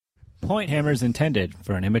Point Hammer is intended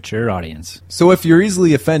for an immature audience. So if you're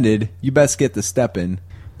easily offended, you best get the step in.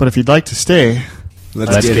 But if you'd like to stay,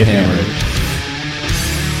 Let's get hammered.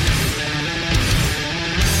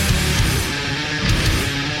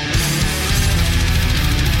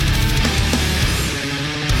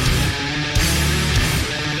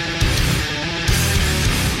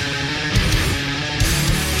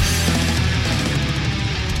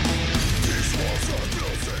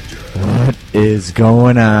 What is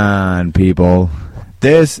going on, people?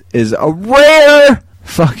 This is a rare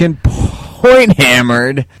fucking Point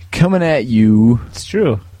Hammered coming at you. It's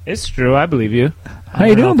true. It's true. I believe you. How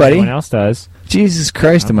you doing, buddy? Everyone else does. Jesus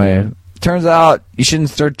Christ, Turns out you shouldn't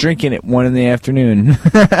start drinking at 1 in the afternoon.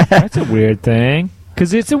 That's a weird thing.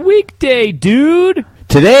 Because it's a weekday, dude.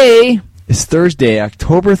 Today is Thursday,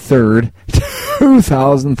 October 3rd,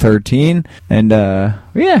 2013. And,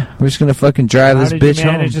 yeah, we're just going to fucking drive this bitch home. How did you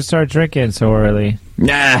manage to start drinking so early?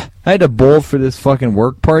 Nah, I had to bowl for this fucking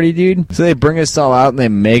work party, dude. So they bring us all out and they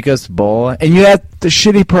make us bowl. And you have, the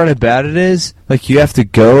shitty part about it is, like, you have to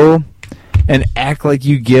go and act like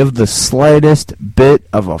you give the slightest bit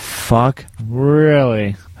of a fuck.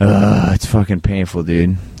 Really? It's fucking painful,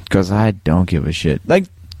 dude. Because I don't give a shit. Like,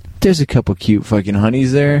 there's a couple cute fucking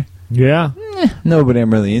honeys there. Yeah. Nobody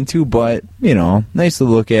I'm really into, but, you know, nice to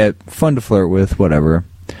look at, fun to flirt with, whatever.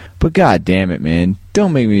 But god damn it, man.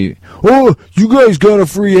 Don't make me... Oh, you guys got a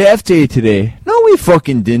free half day today. No, we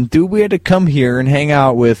fucking didn't, dude. We had to come here and hang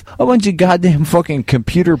out with a bunch of goddamn fucking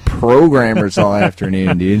computer programmers all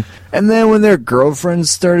afternoon, dude. And then when their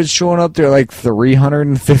girlfriends started showing up, they're like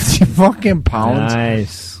 350 fucking pounds.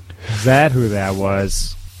 Nice. Is that who that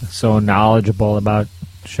was? So knowledgeable about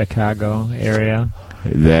Chicago area.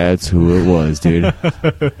 That's who it was, dude.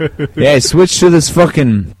 Yeah, I switched to this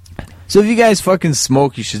fucking... So if you guys fucking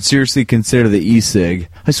smoke, you should seriously consider the e-cig.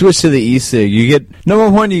 I switched to the e-cig. You get, number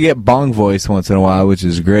one, you get bong voice once in a while, which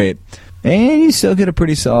is great. And you still get a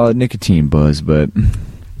pretty solid nicotine buzz, but...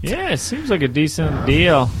 Yeah, it seems like a decent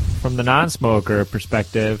deal from the non-smoker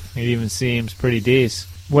perspective. It even seems pretty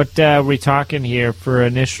decent. What are we talking here for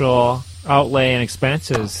initial outlay and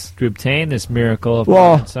expenses to obtain this miracle of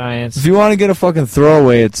modern science? If you want to get a fucking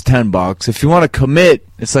throwaway, it's $10. If you want to commit,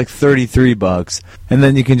 it's like $33. And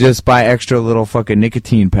then you can just buy extra little fucking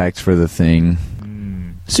nicotine packs for the thing.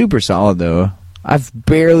 Super solid, though. I've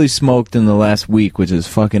barely smoked in the last week, which is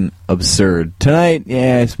fucking absurd. Tonight,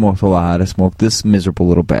 yeah, I smoked a lot. I smoked this miserable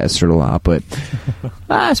little bastard a lot, but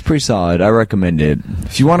it's pretty solid. I recommend it.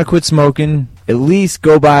 If you want to quit smoking, at least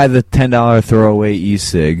go buy the $10 throwaway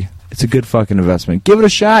e-cig. It's a good fucking investment. Give it a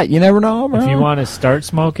shot. You never know, bro. If you want to start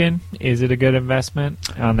smoking, is it a good investment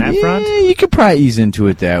on that front? Yeah, you could probably ease into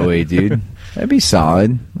it that way, dude. That'd be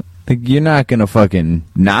solid. Like, you're not going to fucking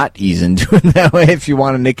not ease into it that way if you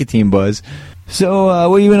want a nicotine buzz. So,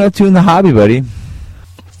 what have you been up to in the hobby, buddy?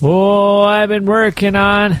 Oh, I've been working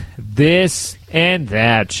on this and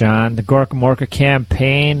that, Sean. The Gorka Morka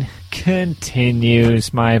campaign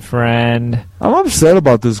continues, my friend. I'm upset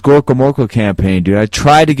about this Gorka Morka campaign, dude. I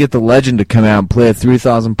tried to get the legend to come out and play a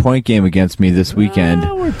 3,000 point game against me this weekend.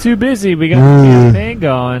 We're too busy. We got the campaign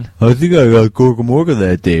going. I think I got Gorka Morka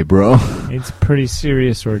that day, bro. It's a pretty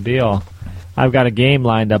serious ordeal. I've got a game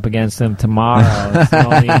lined up against him tomorrow.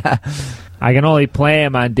 I can only play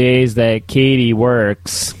him on days that Katie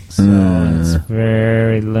works, so it's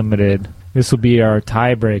very limited. This will be our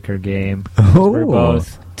tiebreaker game. We're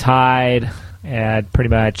both tied at pretty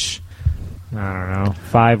much, I don't know,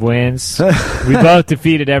 5 wins. We both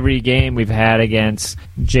defeated every game we've had against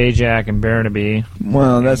J-Jack and Burnaby.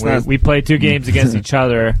 Well, that's not... We played 2 games against each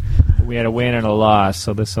other. We had a win and a loss,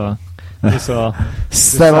 so this will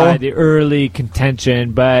decide the early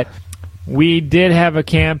contention, but... We did have a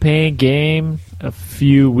campaign game a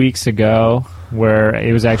few weeks ago where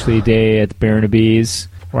it was actually a day at the Burnaby's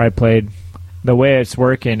where I played. The way it's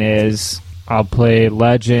working is I'll play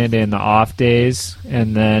Legend in the off days,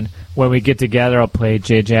 and then when we get together, I'll play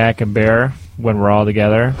J-Jack and Bear when we're all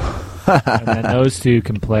together. And then those two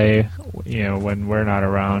can play, when we're not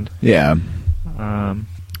around. Yeah.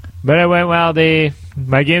 But it went well.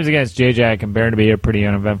 My games against J-Jack and Burnaby are pretty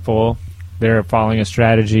uneventful. They're following a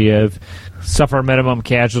strategy of suffer minimum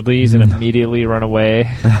casualties and immediately run away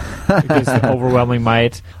because the overwhelming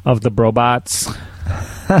might of the brobots,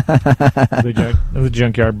 the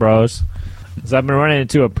junkyard bros. So I've been running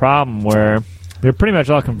into a problem where they're pretty much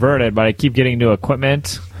all converted, but I keep getting new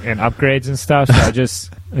equipment and upgrades and stuff. So I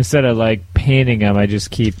just, instead of like painting them, I just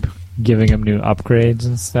keep giving them new upgrades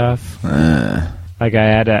and stuff. Like I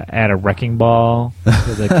had to add a wrecking ball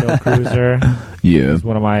to the kill cruiser. Yeah.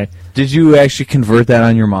 One of my. Did you actually convert that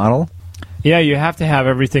on your model? Yeah, you have to have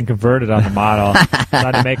everything converted on the model.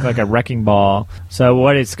 Try to make like a wrecking ball. So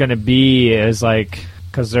what it's going to be is like,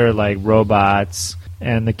 because they're like robots,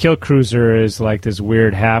 and the Kill Cruiser is like this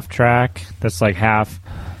weird half track that's like half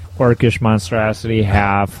orcish monstrosity,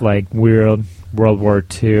 half like weird World War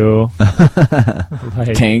II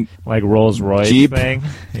like, Tank, like Rolls Royce Jeep, thing.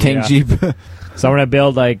 tank Jeep. So I'm gonna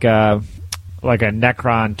build like a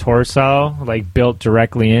Necron torso, like built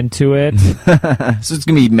directly into it. So it's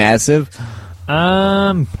gonna be massive.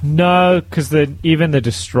 No, because even the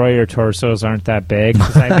destroyer torsos aren't that big.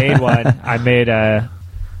 Because I made one. I made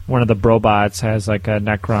one of the Brobots has like a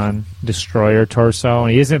Necron destroyer torso,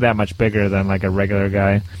 and he isn't that much bigger than like a regular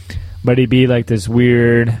guy, but he'd be like this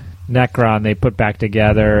weird Necron they put back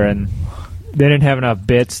together, and they didn't have enough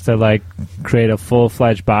bits to like create a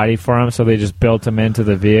full-fledged body for him, so they just built him into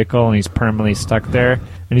the vehicle, and he's permanently stuck there.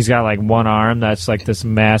 And he's got like one arm that's like this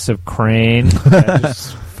massive crane that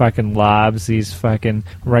just fucking lobs these fucking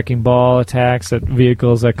wrecking ball attacks at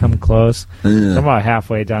vehicles that come close. I'm about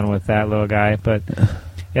halfway done with that little guy, but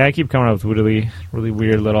yeah, I keep coming up with really, really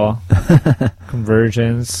weird little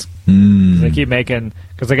conversions. I keep making,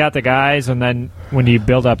 because I got the guys, and then when you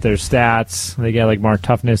build up their stats, they get like more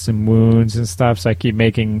toughness and wounds and stuff. So I keep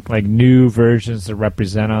making like new versions to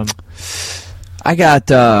represent them. I got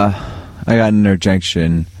an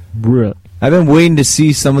interjection. Really? I've been waiting to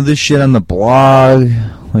see some of this shit on the blog,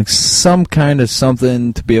 like some kind of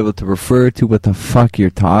something to be able to refer to what the fuck you're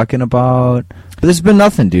talking about. But there's been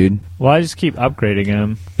nothing, dude. Well, I just keep upgrading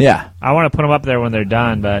them. Yeah. I want to put them up there when they're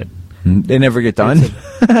done, but They never get done?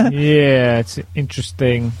 yeah, it's an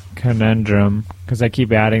interesting conundrum because I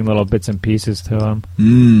keep adding little bits and pieces to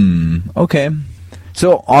them. Okay.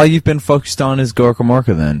 So all you've been focused on is Gorka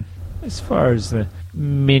Morka then? As far as the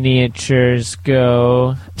miniatures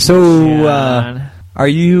go, So, are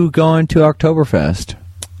you going to Oktoberfest?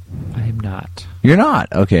 I'm not. You're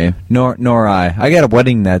not? Okay. Nor I. I got a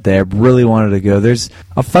wedding that day. I really wanted to go. There's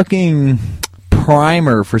a fucking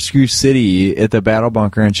primer for Screw City at the Battle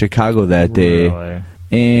Bunker in Chicago that day. Really?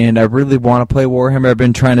 And I really want to play Warhammer. I've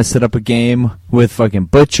been trying to set up a game with fucking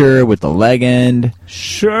Butcher, with the leg end.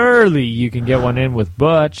 Surely you can get one in with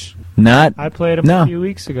Butch. Not. I played him No. a few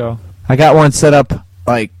weeks ago. I got one set up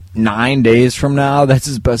like 9 days from now. That's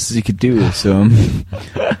as best as you could do. So,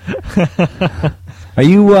 are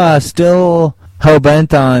you still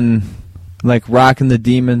hell-bent on like rocking the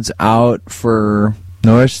demons out for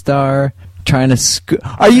North Star? Trying to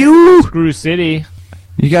are you? Screw City.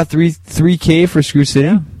 You got 3K for Screw City?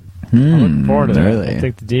 Yeah. I'm looking forward to that. Really? I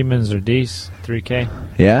think the demons are decent. 3K.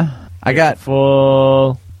 Yeah. I got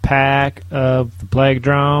full pack of the plague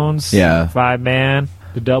drones. Yeah. 5-man.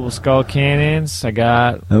 The double skull cannons. I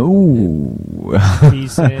got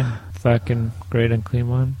decent fucking great unclean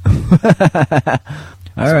one.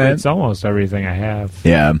 All right. It's almost everything I have.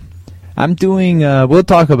 Yeah. I'm doing, we'll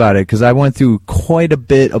talk about it, because I went through quite a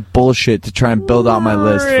bit of bullshit to try and build out my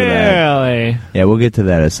list for that. Really? Yeah, we'll get to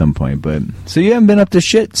that at some point, but... So you haven't been up to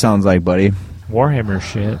shit, sounds like, buddy. Warhammer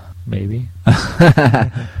shit, maybe.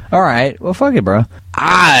 Alright, well, fuck it, bro.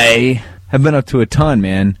 I have been up to a ton,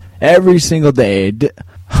 man. Every single day.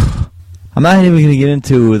 I'm not even going to get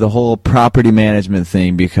into the whole property management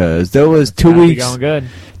thing, because there was 2 weeks... Going good.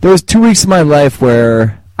 There was 2 weeks of my life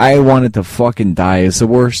where I wanted to fucking die. It's the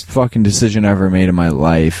worst fucking decision I ever made in my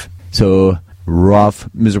life. So, rough,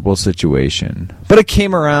 miserable situation. But it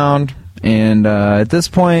came around, and at this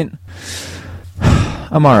point,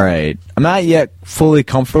 I'm alright. I'm not yet fully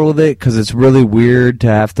comfortable with it, because it's really weird to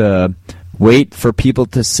have to wait for people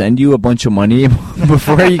to send you a bunch of money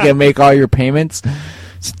before you can make all your payments.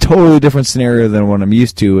 It's a totally different scenario than what I'm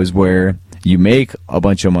used to, is where you make a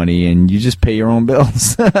bunch of money and you just pay your own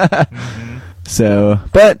bills. So,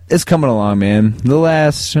 but it's coming along, man. The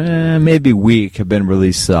last maybe week have been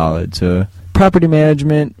really solid. So, property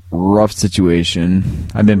management, rough situation.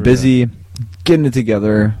 I've been busy getting it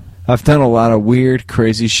together. I've done a lot of weird,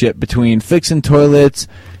 crazy shit between fixing toilets,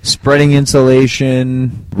 spreading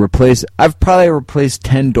insulation, I've probably replaced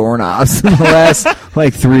 10 doorknobs in the last,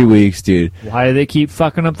 3 weeks, dude. Why do they keep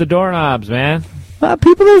fucking up the doorknobs, man?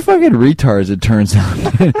 People are fucking retards, it turns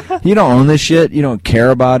out. You don't own this shit. You don't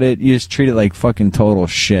care about it. You just treat it like fucking total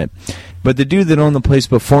shit. But the dude that owned the place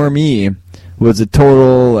before me was a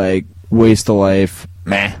total, waste of life.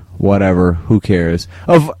 Meh, whatever. Who cares?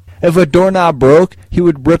 If a doorknob broke, he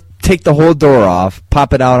would take the whole door off,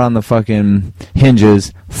 pop it out on the fucking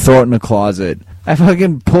hinges, throw it in a closet. I've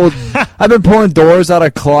been pulling doors out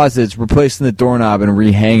of closets, replacing the doorknob and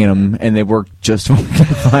rehanging them, and they work just fucking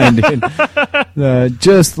fine, dude.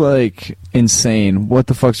 Just insane. What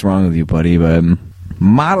the fuck's wrong with you, buddy? But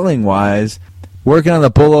modeling wise, Working on the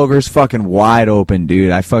Bull Ogre's fucking wide open,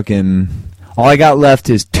 dude. All I got left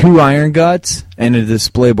is 2 iron guts and a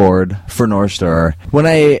display board for North Star. When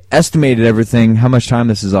I estimated everything, how much time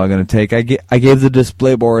this is all going to take, I gave the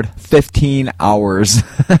display board 15 hours.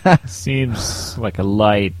 Seems like a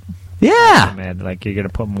light. Yeah. Man, like you're going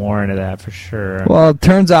to put more into that for sure. Well, it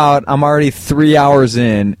turns out I'm already 3 hours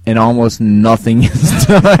in and almost nothing is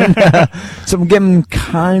done. So I'm getting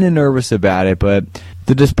kind of nervous about it, but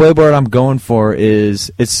the display board I'm going for it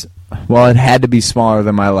had to be smaller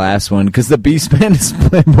than my last one because the Beastman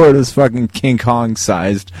display board is fucking King Kong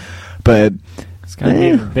sized. But it's got to be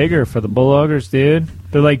even bigger for the Bull Ogres, dude.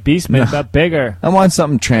 They're like Beastmen, but bigger. I want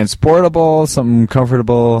something transportable, something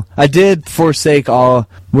comfortable. I did forsake all.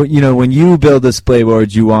 When you build display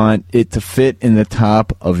boards, you want it to fit in the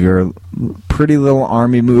top of your pretty little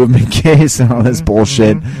army movement case and all this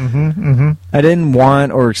bullshit. I didn't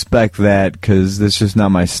want or expect that because that's just not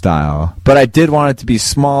my style. But I did want it to be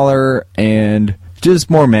smaller and just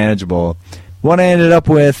more manageable. What I ended up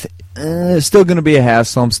with is still going to be a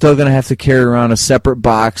hassle. I'm still going to have to carry around a separate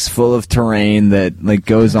box full of terrain that like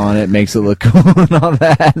goes on it, makes it look cool and all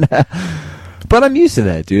that. But I'm used to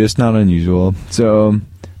that, dude. It's not unusual. So,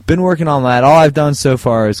 been working on that. All I've done so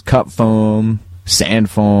far is cut foam, sand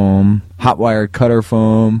foam, hot wire cutter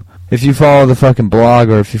foam. If you follow the fucking blog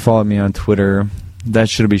or if you follow me on Twitter, that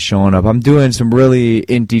should be showing up. I'm doing some really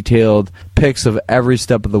in-detailed pics of every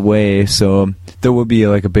step of the way, so there will be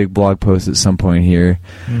like a big blog post at some point here.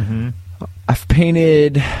 I've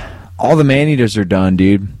painted... All the man-eaters are done,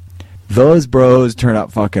 dude. Those bros turned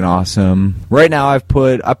out fucking awesome. Right now I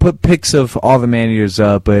put pics of all the man-eaters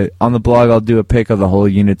up, but on the blog I'll do a pic of the whole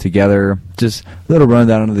unit together. Just a little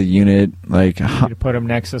rundown of the unit. Like, you put them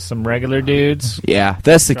next to some regular dudes. Yeah,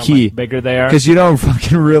 that's the key. How much bigger they are. Because you don't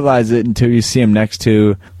fucking realize it until you see them next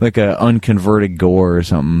to like a unconverted gore or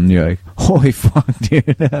something. You're like, holy fuck, dude.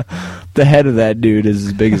 The head of that dude is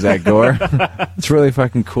as big as that gore. It's really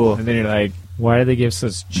fucking cool. And then you're like, why do they give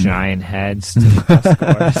such giant heads to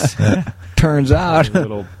the Turns out.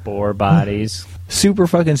 little boar bodies. Super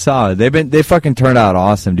fucking solid. They fucking turned out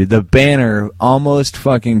awesome, dude. The banner almost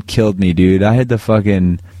fucking killed me, dude. I had to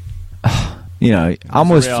fucking,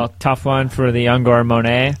 almost a real tough one for the Ungor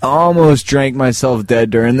Monet. Almost drank myself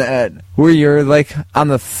dead during that. Where you're like on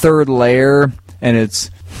the 3rd layer and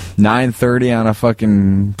it's 9:30 on a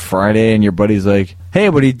fucking Friday and your buddy's like, "Hey,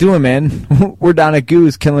 what are you doing, man? We're down at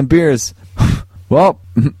Goose killing beers." Well,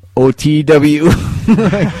 OTW.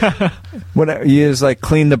 Whatever. You just like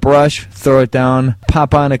clean the brush, throw it down,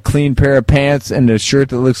 pop on a clean pair of pants and a shirt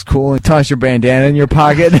that looks cool, and toss your bandana in your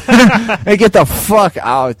pocket, and get the fuck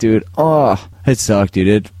out, dude. Oh, it sucked, dude.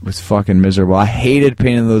 It was fucking miserable. I hated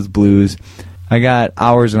painting those blues. I got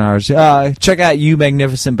hours and hours. Check out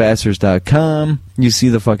youmagnificentbastards.com. You see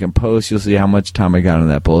the fucking post. You'll see how much time I got on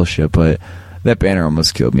that bullshit, but that banner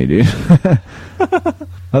almost killed me, dude.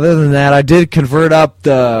 Other than that, I did convert up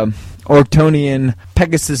the Orktonian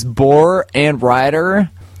Pegasus boar and rider.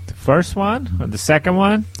 The first one? Or the second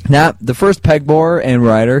one? Nah, the first peg boar and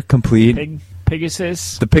rider complete.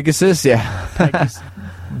 Pegasus? The Pegasus, yeah.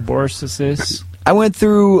 Borsus. I went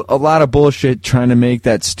through a lot of bullshit trying to make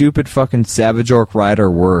that stupid fucking Savage Orc rider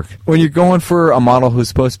work. When you're going for a model who's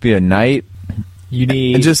supposed to be a knight, you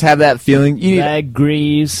need... And just have that feeling. You need leg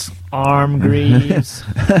greaves, arm greaves,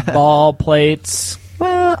 ball plates...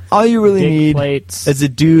 Well, all you really need is a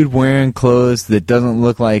dude wearing clothes that doesn't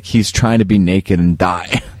look like he's trying to be naked and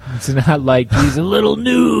die. It's not like he's a little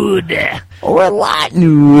nude. Or a lot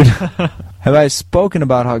nude. Have I spoken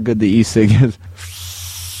about how good the e-cig is?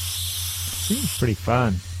 Seems pretty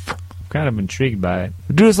fun. I'm kind of intrigued by it.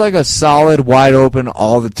 Dude, it's like a solid, wide open,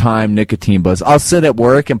 all the time nicotine buzz. I'll sit at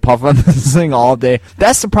work and puff on this thing all day.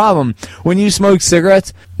 That's the problem. When you smoke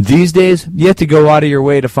cigarettes, these days, you have to go out of your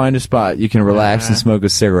way to find a spot you can relax and smoke a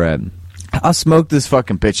cigarette. I'll smoke this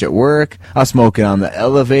fucking bitch at work. I'll smoke it on the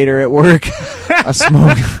elevator at work. I'll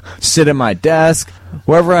sit at my desk,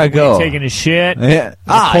 wherever I go. Taking a shit. Yeah.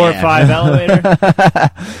 The 4 or 5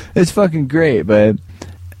 elevator. It's fucking great, but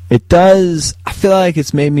it does. I feel like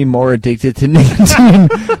it's made me more addicted to nicotine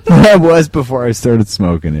than I was before I started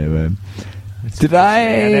smoking it. But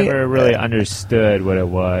I never really understood what it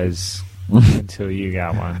was until you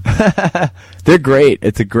got one. They're great.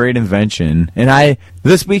 It's a great invention. And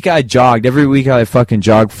This week I jogged. Every week I fucking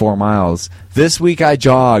jog 4 miles. This week I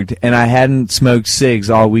jogged, and I hadn't smoked cigs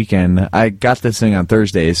all weekend. I got this thing on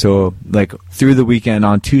Thursday, so, like, through the weekend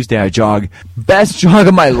on Tuesday I jog. Best jog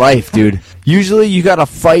of my life, dude. Usually you gotta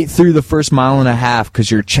fight through the first mile and a half because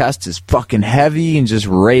your chest is fucking heavy and just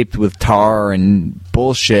raped with tar and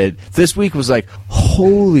bullshit. This week was like,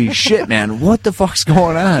 holy shit, man, what the fuck's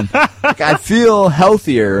going on? Like, I feel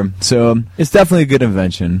healthier, so it's definitely a good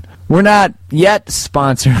invention. We're not yet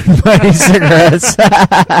sponsored by cigarettes.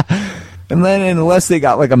 And then unless they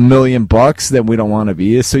got like $1 million, then we don't want to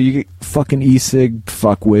be. So you fucking e-cig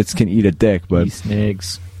fuckwits can eat a dick. But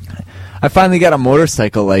Snigs. I finally got a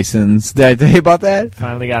motorcycle license. Did I tell you about that?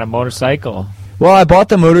 Finally got a motorcycle. Well, I bought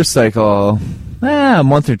the motorcycle a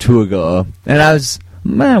month or two ago, and I was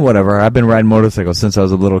whatever. I've been riding motorcycles since I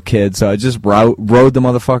was a little kid, so I just rode the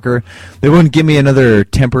motherfucker. They wouldn't give me another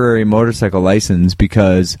temporary motorcycle license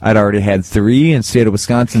because I'd already had 3, and state of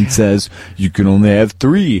Wisconsin says you can only have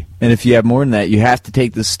 3. And if you have more than that, you have to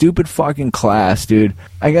take this stupid fucking class, dude.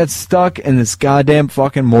 I got stuck in this goddamn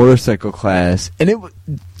fucking motorcycle class, and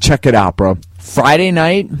check it out, bro. Friday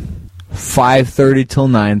night, 5:30 till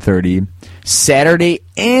 9:30. Saturday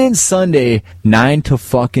and Sunday, 9 to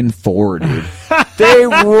fucking 4, dude. They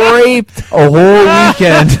raped a whole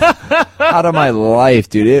weekend out of my life,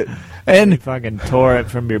 dude. You fucking tore it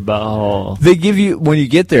from your butthole. They give you, when you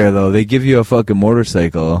get there, though, they give you a fucking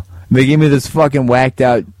motorcycle. They gave me this fucking whacked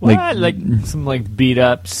out, like some like beat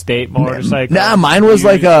up state motorcycle. Nah, mine was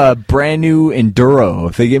like a brand new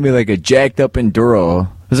Enduro. They gave me like a jacked up Enduro.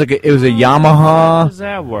 It was a Yamaha. How does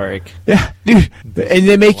that work? Yeah, dude. And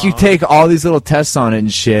they make you take all these little tests on it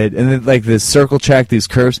and shit. And then, like, this circle track, these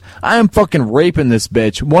curves. I am fucking raping this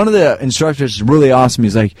bitch. One of the instructors is really awesome.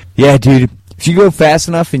 He's like, yeah, dude, if you go fast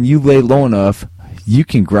enough and you lay low enough, you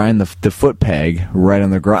can grind the foot peg right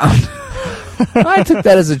on the ground. I took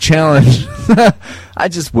that as a challenge. I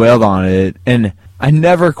just wailed on it. And I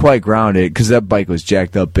never quite grounded because that bike was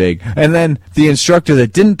jacked up big. And then the instructor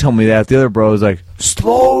that didn't tell me that, the other bro, was like,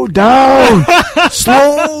 slow down!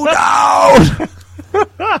 Slow down!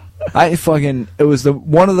 It was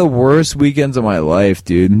one of the worst weekends of my life,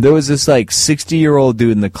 dude. There was this, like, 60-year-old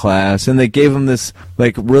dude in the class, and they gave him this,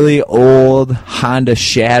 like, really old Honda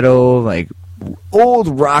Shadow, like,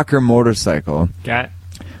 old rocker motorcycle.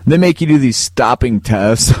 They make you do these stopping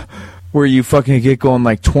tests where you fucking get going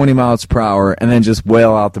like 20 miles per hour and then just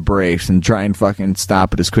wail out the brakes and try and fucking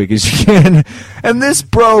stop it as quick as you can. And this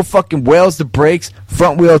bro fucking wails the brakes,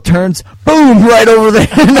 front wheel turns, boom, right over the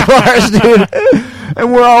handlebars, dude.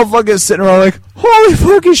 And we're all fucking sitting around like, holy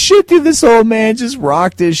fucking shit, dude, this old man just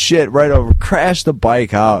rocked his shit right over, crashed the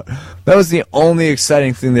bike out. That was the only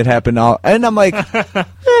exciting thing that happened. And I'm like,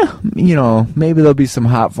 maybe there'll be some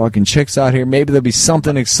hot fucking chicks out here. Maybe there'll be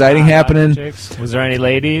something exciting happening. Was there any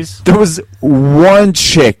ladies? There was one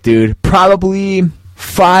chick, dude. Probably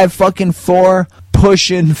 5'4",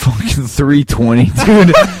 pushing fucking 320,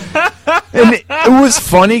 dude. And it was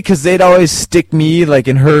funny because they'd always stick me like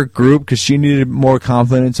in her group because she needed more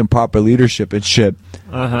confidence and proper leadership and shit.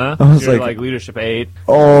 I was like leadership 8.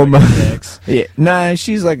 Oh my! 6. Yeah,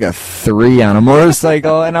 she's like a 3 on a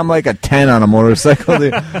motorcycle, and I'm like a 10 on a motorcycle,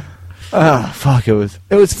 dude. Oh fuck! It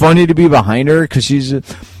was funny to be behind her because she's. You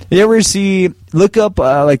ever look up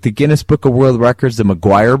like the Guinness Book of World Records, the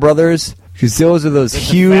McGuire brothers? Because those are those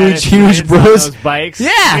huge bros. Those bikes.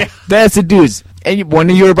 Yeah, that's the dudes. And when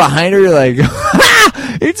you were behind her, you're like,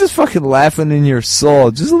 you're just fucking laughing in your soul,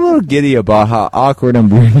 just a little giddy about how awkward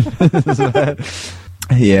and weird.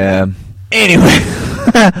 Yeah. Anyway,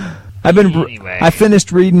 I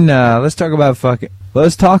finished reading. Let's talk about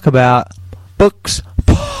books,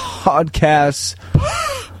 podcasts,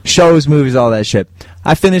 shows, movies, all that shit.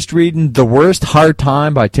 I finished reading The Worst Hard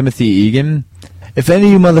Time by Timothy Egan. If any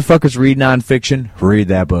of you motherfuckers read nonfiction, read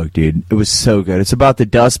that book, dude. It was so good. It's about the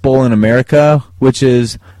Dust Bowl in America, which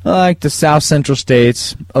is like the South Central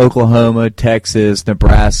states, Oklahoma, Texas,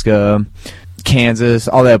 Nebraska, Kansas,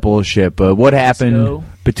 all that bullshit. But what happened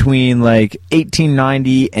between like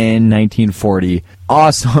 1890 and 1940?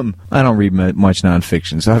 Awesome. I don't read much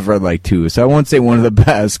nonfiction, so I've read like 2. So I won't say one of the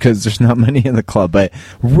best because there's not many in the club, but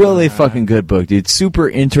really fucking good book, dude. Super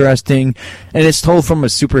interesting, and it's told from a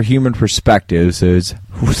superhuman perspective, so it's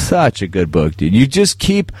such a good book, dude. You just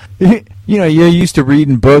keep, you're used to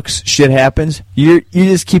reading books, shit happens. You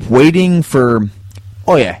just keep waiting for,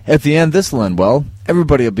 oh yeah, at the end this will end well.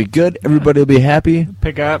 Everybody will be good. Everybody will be happy.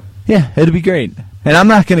 Pick up. Yeah, it'll be great. And I'm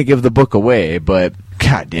not going to give the book away, but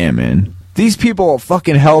goddamn, man. These people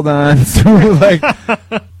fucking held on through, like,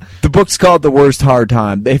 the book's called The Worst Hard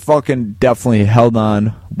Time. They fucking definitely held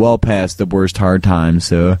on well past the worst hard time,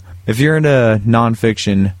 so if you're into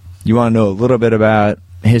nonfiction, you want to know a little bit about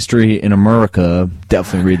history in America,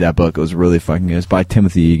 definitely read that book. It was really fucking good. It's by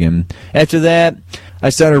Timothy Egan. After that, I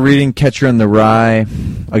started reading Catcher in the Rye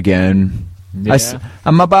again. Yeah.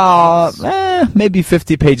 I'm about maybe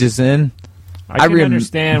 50 pages in. I can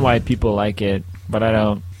understand why people like it, but I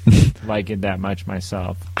don't like it that much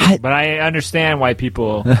myself. But I understand why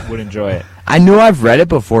people would enjoy it. I know I've read it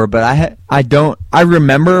before, but I don't. I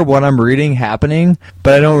remember what I'm reading happening,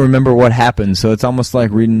 but I don't remember what happened. So it's almost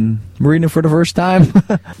like reading it for the first time.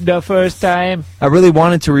 The first time. I really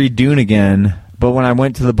wanted to read Dune again, but when I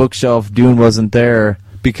went to the bookshelf, Dune wasn't there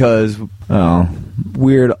because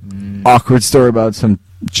weird, awkward story about some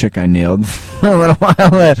chick I nailed a little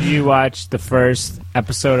while. Did you watch the first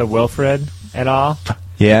episode of Wilfred at all?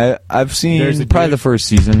 Yeah, I've seen probably the first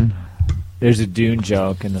season. There's a Dune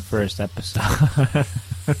joke in the first episode.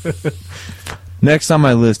 Next on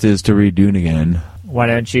my list is to read Dune again. Why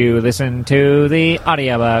don't you listen to the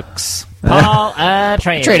audiobooks? Paul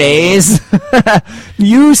Atreides.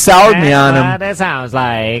 You soured me on him. What it sounds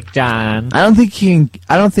like, John. I don't think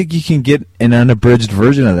you can get an unabridged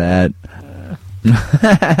version of that.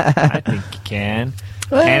 I think you can.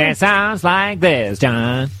 And it sounds like this,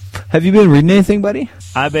 John. Have you been reading anything, buddy?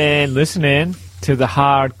 I've been listening to the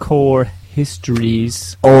Hardcore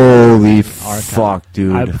Histories. Holy fuck,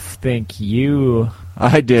 dude. I think you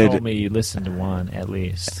I did. told me you listened to one at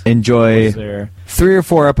least. Enjoy Was there 3 or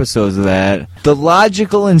 4 episodes of that. The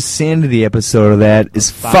logical insanity episode of that is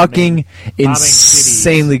fucking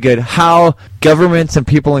insanely good. How governments and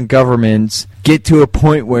people in governments get to a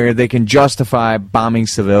point where they can justify bombing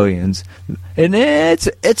civilians. And that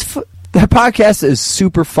podcast is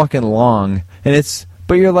super fucking long, and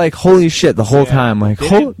but you're like, holy shit, the whole time. Like,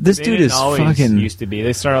 this dude is fucking... used to be.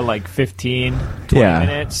 They started like 15, 20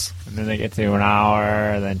 minutes, and then they get to an hour,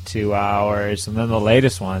 and then 2 hours, and then the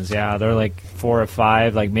latest ones, they're like 4 or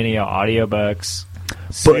 5, like mini audiobooks.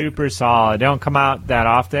 Super solid. They don't come out that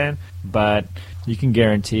often, but you can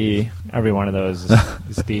guarantee every one of those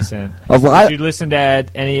is decent. Did you listen to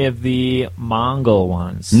any of the Mongol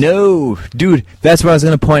ones? No, dude, that's what I was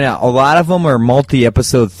going to point out. A lot of them are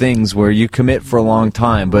multi-episode things where you commit for a long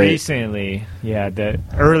time. But recently, the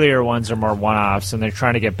earlier ones are more one-offs, and they're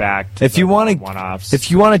trying to get back to one-offs. If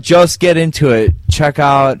you want to just get into it, check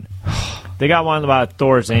out... They got one about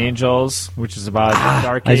Thor's Angels, which is about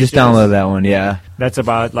Dark Ages. I just downloaded that one, yeah. That's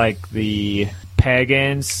about, like, the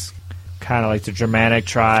pagans, kind of like the Germanic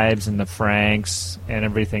tribes and the Franks and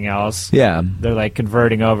everything else. Yeah. They're, like,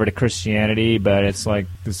 converting over to Christianity, but it's, like,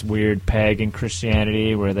 this weird pagan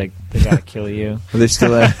Christianity where they got to kill you. They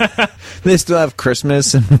still have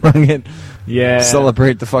Christmas and fucking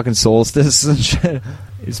celebrate the fucking solstice and shit.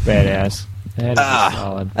 It's badass. That is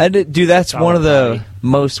solid. Dude, that's one of the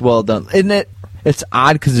most well done. Isn't it? It's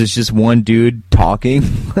odd because it's just one dude talking.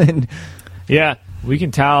 Yeah, we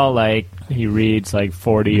can tell, like, he reads, like,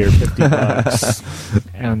 40 or 50 books,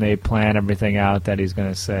 and they plan everything out that he's going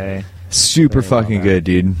to say. Super fucking good,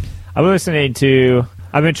 dude. I've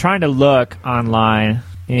been trying to look online,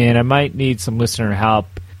 and I might need some listener help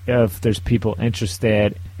if there's people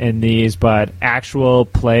interested in these, but actual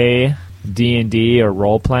play D&D or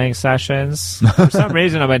role-playing sessions. For some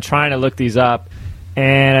reason, I've been trying to look these up,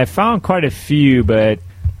 and I found quite a few, but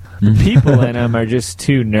the people in them are just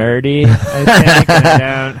too nerdy, I think.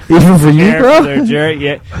 And even for you, bro?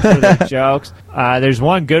 For their jokes. There's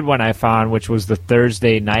one good one I found, which was the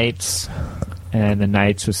Thursday Nights, and the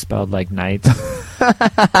Nights was spelled like nights.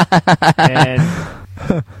 And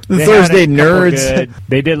the Thursday Nerds.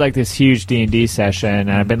 They did like this huge D&D session,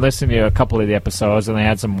 and I've been listening to a couple of the episodes, and they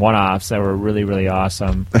had some one-offs that were really, really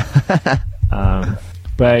awesome.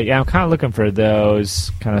 But yeah, I'm kind of looking for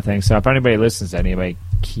those kind of things. So if anybody listens to anybody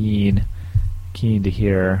keen to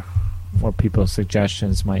hear what people's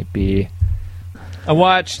suggestions might be. I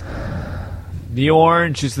watched The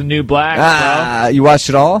Orange is the New Black. Bro. You watched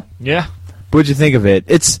it all? Yeah. What'd you think of it?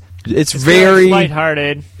 It's very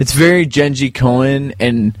lighthearted. It's very Genji Cohen,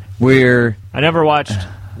 and I never watched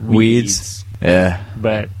Weeds. Yeah.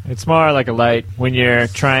 But it's more like a light when you're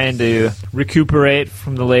trying to recuperate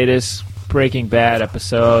from the latest Breaking Bad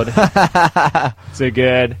episode. It's a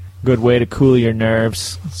good way to cool your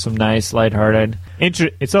nerves. Some nice lighthearted.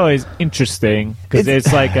 It's always interesting because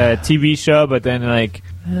it's like a TV show, but then like,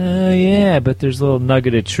 but there's a little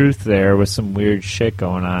nugget of truth there with some weird shit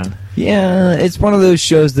going on. Yeah, it's one of those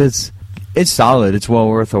shows it's solid. It's well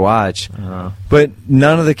worth a watch. But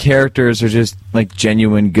none of the characters are just like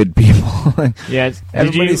genuine good people.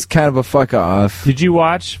 Everybody's kind of a fuck off. Did you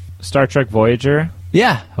watch Star Trek Voyager?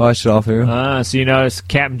 Yeah, I watched it all through. So you noticed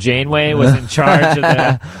Captain Janeway was in charge of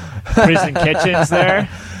the prison kitchens there?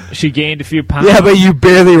 She gained a few pounds. Yeah, but you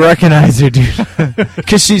barely recognize her, dude.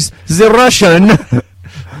 Because she's the Russian.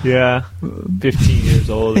 Yeah, 15 years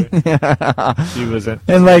older. She was a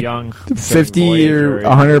And like young 50 or Voyager.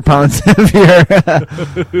 100 pounds heavier.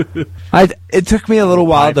 It took me a little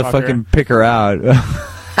while to Pie fucker. fucking pick her out.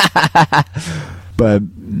 But,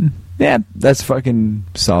 yeah, that's fucking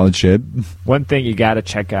solid shit. One thing you got to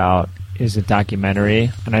check out is a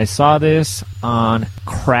documentary, and I saw this on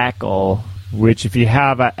Crackle, which if you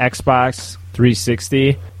have an Xbox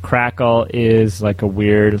 360, Crackle is like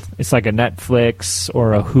it's like a Netflix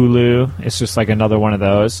or a Hulu. It's just like another one of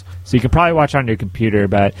those. So you can probably watch on your computer,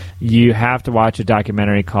 but you have to watch a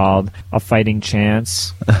documentary called A Fighting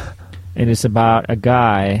Chance. And it's about a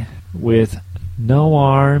guy with no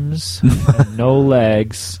arms and no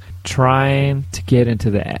legs trying to get into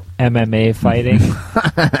the MMA fighting.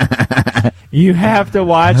 You have to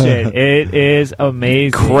watch it. It is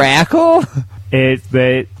amazing. Crackle?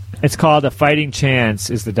 It's called A Fighting Chance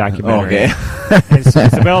is the documentary. Okay. It's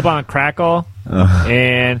available on Crackle,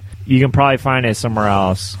 and you can probably find it somewhere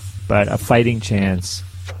else. But A Fighting Chance.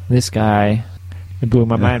 This guy, it blew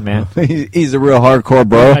my mind, man. He's a real hardcore,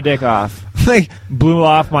 Blew bro. my dick off. Like, Blew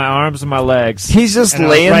off my arms and my legs. he's just And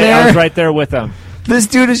laying I was there. right there with him. This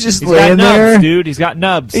dude is just He's laying got nubs, there. dude. He's got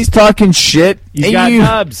nubs. He's talking shit. He's and got you,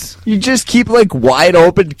 nubs. you just keep like wide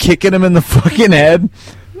open, kicking him in the fucking head.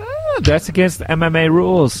 That's against the MMA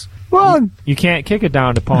rules. Well, You can't kick a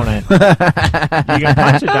downed opponent. You can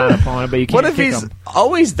punch a downed opponent, but you can't what if kick he's him.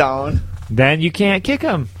 always down? Then you can't kick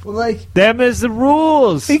him. Well, like, Them is the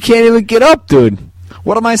rules. he can't even get up, dude.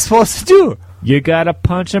 What am I supposed to do? You gotta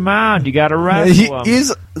punch him out. You gotta wrestle him.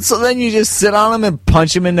 So then you just sit on him and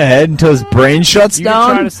punch him in the head until his brain shuts You can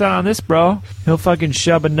try down? to sit on this, bro. He'll fucking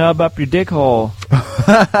shove a nub up your dick hole.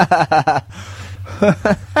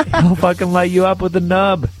 He'll fucking light you up with a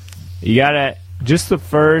nub. You gotta just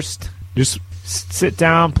sit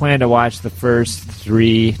down, plan to watch the first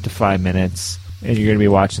 3 to 5 minutes, and you're gonna be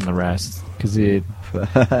watching the rest because it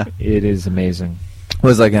is amazing.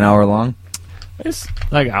 Was like an hour long? It's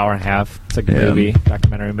like an hour and a half. It's like a Yeah. movie,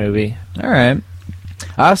 documentary movie. All right.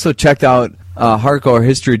 I also checked out Hardcore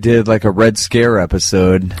History did like a Red Scare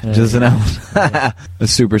episode just an hour.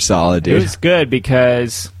 It's super solid, It dude. was good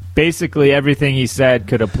because basically everything he said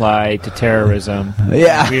could apply to terrorism.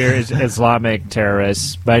 Yeah. We're Islamic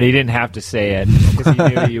terrorists, but he didn't have to say it because he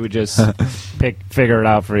knew you would just figure it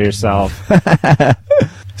out for yourself.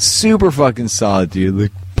 Super fucking solid, dude.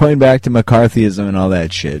 Like, pointing back to McCarthyism and all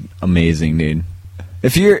that shit. Amazing, dude.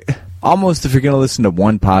 If you're gonna listen to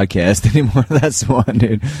one podcast anymore, that's one,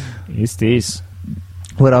 dude. He's these.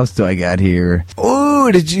 What else do I got here?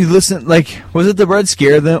 Ooh, did you listen? Like, was it the Red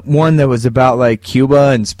Scare, the one that was about like Cuba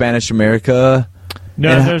and Spanish America?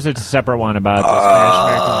 No, And- there's a separate one about the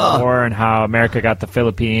Spanish-American War and how America got the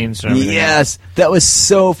Philippines. And everything. Yes, that was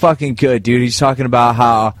so fucking good, dude. He's talking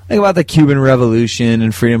about about the Cuban Revolution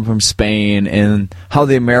and freedom from Spain and how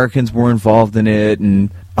the Americans were involved in it, and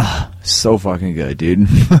so fucking good, dude.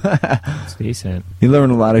 It's decent. You learn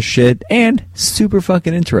a lot of shit and super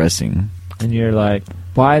fucking interesting. And you're like,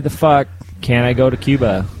 why the fuck can't I go to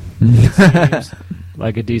Cuba? It seems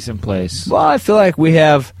like a decent place. Well, I feel like we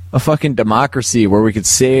have a fucking democracy where we could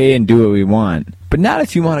say and do what we want, but not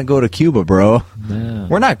if you want to go to Cuba, bro. No,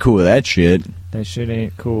 We're not cool with that shit. that shit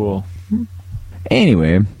ain't cool.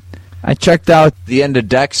 Anyway, I checked out the end of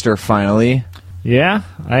Dexter finally. Yeah,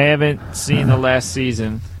 I haven't seen the last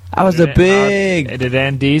season. I was a big Did it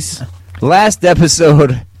end these? last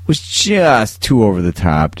episode was just too over the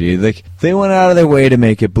top, dude. Like, they went out of their way to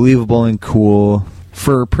make it believable and cool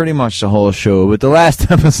for pretty much the whole show, but the last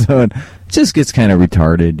episode just gets kind of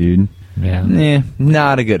retarded, dude. Yeah.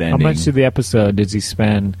 Not a good How ending. much of the episode does he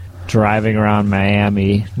spend driving around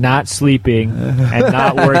Miami, not sleeping and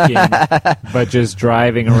not working, but just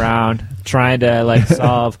driving around, trying to like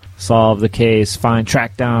solve the case,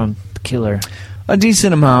 track down the killer? A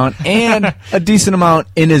decent amount, and a decent amount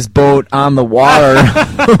in his boat on the water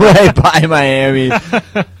right by Miami.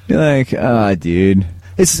 You're like, dude.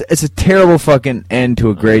 It's a terrible fucking end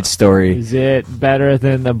to a great story. Is it better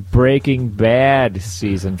than the Breaking Bad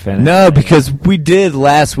season finale? No, because we did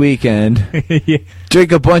last weekend. Yeah.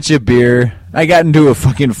 Drink a bunch of beer. I got into a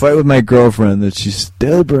fucking fight with my girlfriend that she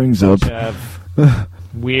still brings up.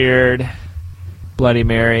 Weird Bloody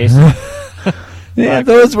Marys. Yeah,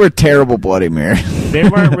 those were terrible Bloody Marys. They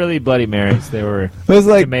weren't really Bloody Marys. They were It was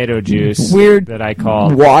like tomato juice. weird that I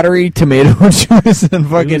called. watery tomato juice and It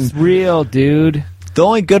fucking. was real, dude. The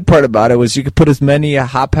only good part about it was you could put as many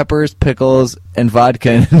hot peppers, pickles, and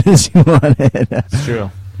vodka in it as you wanted. It's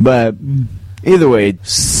true. But either way,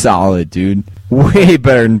 solid, dude. Way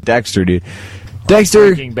better than Dexter, dude. Dexter,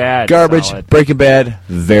 Breaking Bad, garbage. solid. Breaking Bad,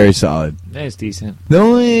 very solid. It's decent. The Got a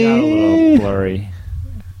only little blurry.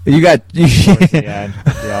 you got. Towards the end,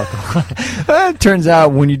 the alcohol. It turns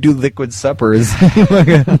out when you do liquid suppers,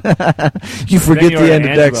 you forget the end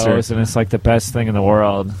of Dexter. And it's like the best thing in the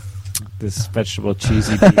world. This vegetable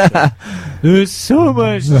cheesy pizza. There's so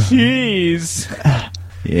much cheese.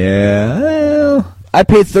 Yeah, well, I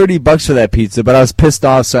paid $30 for that pizza, but I was pissed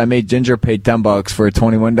off, so I made Ginger pay $10 for a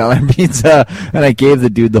 $21 pizza, and I gave the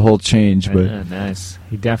dude the whole change. But Nice.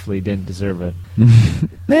 He definitely didn't deserve it.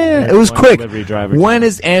 man, it was One quick. delivery driver. When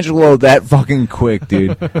is Angelo that fucking quick,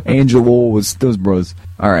 dude? Angelo was those bros.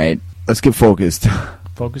 All right, let's get focused.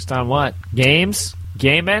 Focused on what? Games?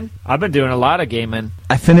 Gaming? I've been doing a lot of gaming.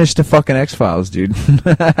 I finished the fucking X-Files, dude.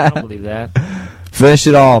 I don't believe that. Finished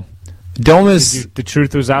it all. Domus. The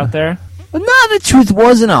truth was out there? No, the truth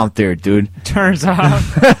wasn't out there, dude. Turns out.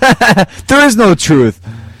 There is no truth.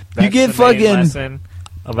 That's You get the main fucking. lesson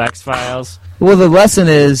of X-Files. Well, the lesson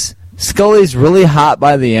is Scully's really hot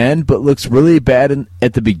by the end, but looks really bad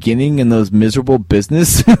at the beginning in those miserable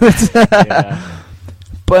business. Yeah.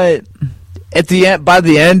 But at the end, by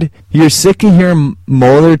the end, you're sick of hearing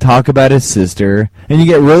Mulder talk about his sister, and you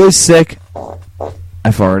get really sick. I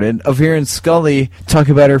farted of hearing Scully talk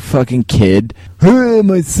about her fucking kid. Hey,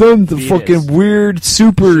 my son's a Fetus. fucking weird She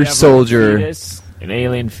super have a soldier. fetus, an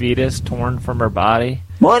alien fetus torn from her body.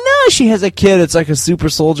 Well, no, she has a kid. It's like a super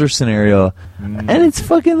soldier scenario, and it's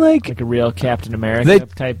fucking like Like a real Captain America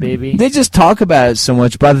type baby. they just talk about it so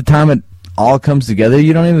much. By the time it all comes together,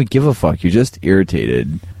 you don't even give a fuck. You're just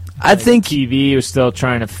irritated. I think TV was still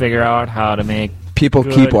trying to figure out how to make people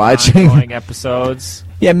good, keep watching. ongoing episodes.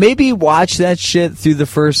 Yeah, maybe watch that shit through the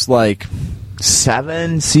first,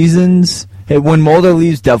 7 seasons. Hey, when Mulder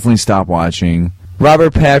leaves, definitely stop watching.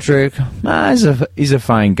 Robert Patrick, he's a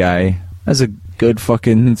fine guy. That's a good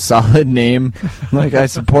fucking solid name. I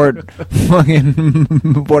support fucking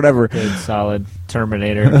whatever. Good, solid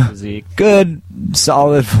Terminator physique. Good,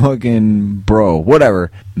 solid fucking bro.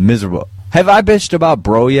 Whatever. Miserable. Have I bitched about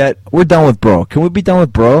bro yet? We're done with bro. Can we be done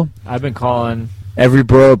with bro? I've been calling Every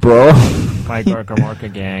bro. my Gorka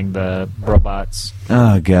Morka gang the Brobots.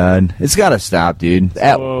 Oh, God. It's gotta stop, dude.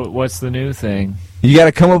 So what's the new thing? You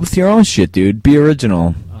gotta come up with your own shit, dude. Be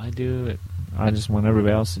original. I do it. I just want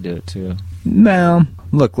everybody else to do it too. No.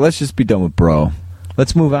 Look, let's just be done with bro.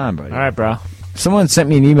 Let's move on, buddy. All right, bro. Someone sent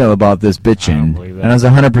me an email about this I don't bitching, believe that. and I was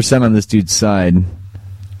 100% on this dude's side.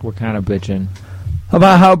 What kind of bitching?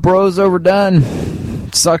 About how bro's overdone.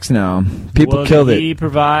 It sucks now. People killed Will it. he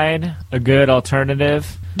provide a good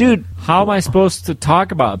alternative? Dude, How am I supposed to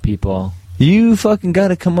talk about people? you fucking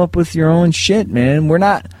gotta come up with your own shit, man. We're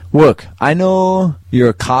not... Look, I know you're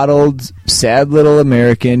a coddled, sad little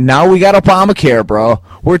American. Now we got Obamacare, bro.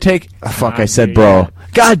 We're taking... Oh, fuck, I said bro.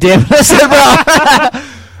 God damn it, I said bro.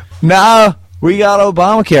 Now we got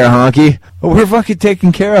Obamacare, honky. We're fucking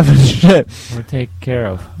taken care of and shit. We're taken care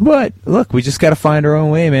of. But, look, we just gotta find our own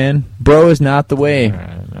way, man. Bro is not the way. All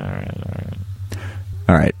right.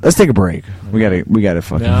 All right, let's take a break. We gotta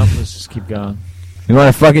fucking... No, let's just keep going. You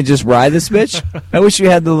want to fucking just ride this bitch? I wish you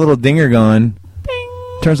had the little dinger going.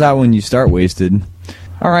 Turns out when you start wasted.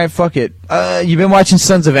 All right, fuck it. You been watching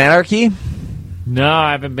Sons of Anarchy? No,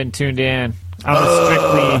 I haven't been tuned in. I'm a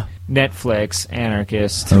strictly Netflix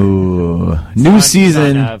anarchist. Oh, new Son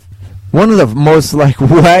season. of- One of the most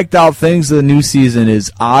whacked out things of the new season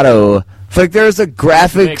is Otto. There's a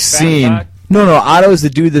graphic Big fat scene. fuck? No, Otto's the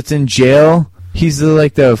dude that's in jail. He's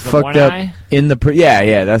the fucked one up eye? in the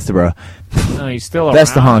yeah. That's the bro. No, he's still around.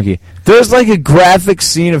 That's the honky. There's a graphic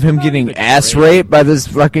scene of him getting That's ass great. raped by this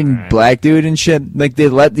fucking Alright. black dude and shit. They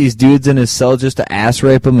let these dudes in his cell just to ass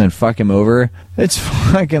rape him and fuck him over. It's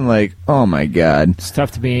fucking oh my god. It's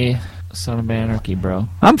tough to be a son of anarchy, bro.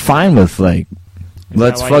 I'm fine with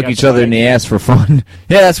let's why you fuck got each the other in bike? the ass for fun.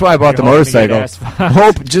 Yeah, that's why I bought the You're hoping to get motorcycle.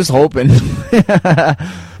 ass fucked. Just hoping.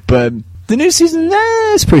 But the new season,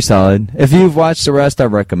 is pretty solid. If you've watched the rest, I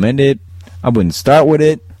recommend it. I wouldn't start with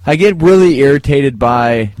it. I get really irritated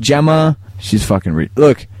by Gemma. She's fucking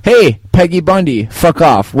look. Hey, Peggy Bundy, fuck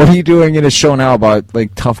off. What are you doing in a show now about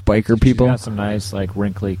tough biker She's people? got some nice,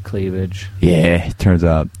 wrinkly cleavage. Yeah, it turns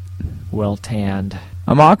out. Well tanned.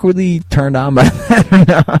 I'm awkwardly turned on by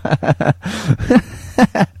that.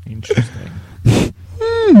 Interesting.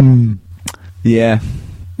 Yeah,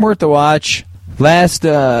 worth the watch. Last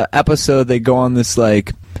episode, they go on this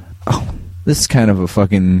this is kind of a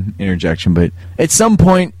fucking interjection, but at some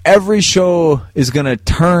point, every show is gonna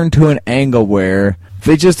turn to an angle where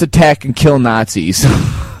they just attack and kill Nazis.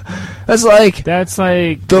 That's like That's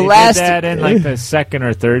like The they last- did that in like the second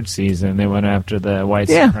or third season. They went after the white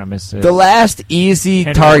supremacists. the last easy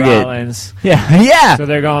Henry target. Rollins. Yeah. So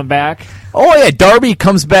they're going back. Oh yeah, Darby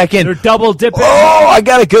comes back in. They're double dipping. Oh, I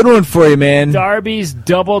got a good one for you, man. Darby's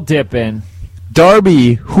double dipping.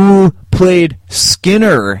 Darby, who played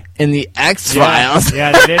Skinner in the X Files.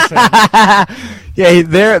 Yeah, they did. Say- Yeah,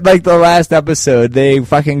 they're like the last episode. They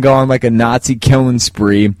fucking go on like a Nazi killing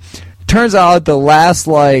spree. Turns out the last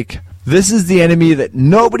this is the enemy that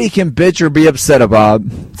nobody can bitch or be upset about.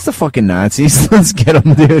 It's the fucking Nazis. Let's get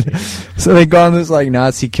them, dude. So they go on this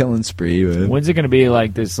Nazi killing spree. When's it gonna be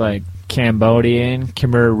like this Cambodian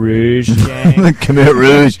Khmer Rouge gang? Khmer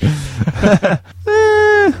Rouge.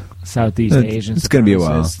 Southeast Asian. It's gonna be a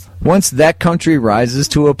while. supremacists. Once that country rises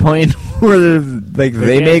to a point where they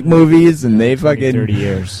getting- make movies and they 30 fucking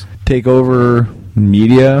years. take over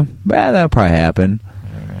media, that'll probably happen.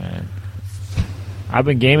 Alright. I've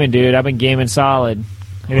been gaming, dude. I've been gaming solid.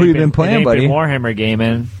 Who you been playing, buddy? Warhammer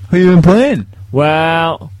gaming. Who you been playing?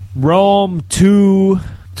 Well, Rome 2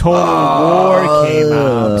 Total War came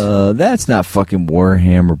out. That's not fucking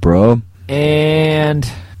Warhammer, bro. And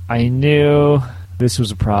I knew this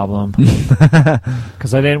was a problem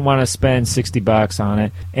because I didn't want to spend $60 on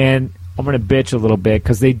it. And I'm going to bitch a little bit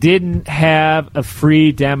because they didn't have a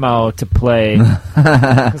free demo to play.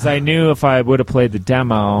 Because I knew if I would have played the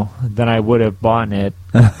demo, then I would have bought it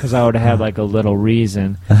because I would have had a little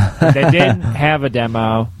reason. But they didn't have a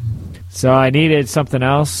demo, so I needed something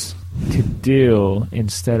else to do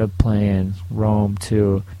instead of playing Rome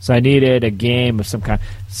 2. So I needed a game of some kind.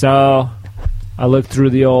 So I looked through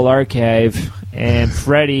the old archive, and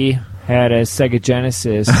Freddie had a Sega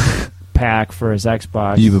Genesis pack for his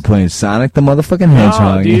Xbox. You've been playing Sonic the motherfucking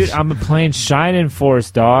Hedgehog. No, dude, I'm playing Shining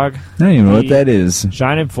Force, dog. I don't even know what that is.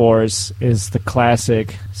 Shining Force is the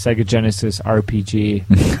classic Sega Genesis RPG.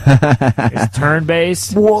 It's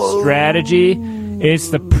turn-based strategy. It's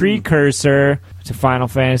the precursor to Final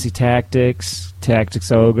Fantasy Tactics,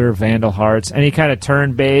 Tactics Ogre, Vandal Hearts, any kind of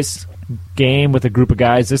turn-based game with a group of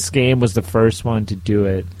guys. This game was the first one to do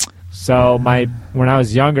it. So when I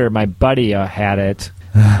was younger, my buddy had it,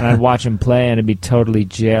 and I'd watch him play, and it'd be totally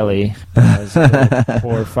jelly. I was a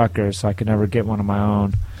poor fucker, so I could never get one of my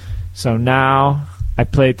own. So now I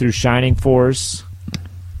played through Shining Force,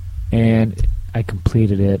 and I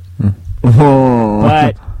completed it. Whoa.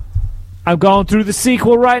 But I'm going through the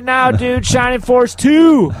sequel right now, dude. Shining Force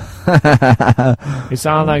 2. It's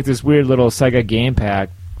on this weird little Sega game pack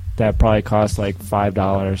that probably costs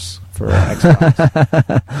 $5 for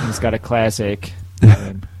Xbox. And it's got a classic.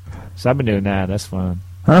 So I've been doing that. That's fun.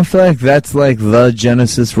 I feel like that's the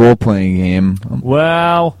Genesis role-playing game.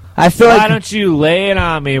 Well, I feel why don't you lay it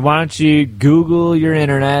on me? Why don't you Google your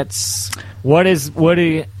internets? What do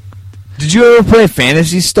you... Did you ever play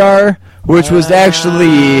Phantasy Star? Which was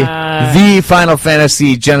actually the Final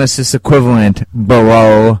Fantasy Genesis equivalent,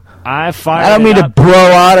 bro. I fired I don't mean it to up. bro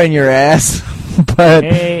out on your ass, but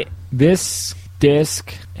Hey, this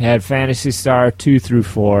disc had Phantasy Star 2 through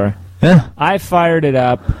 4. yeah. I fired it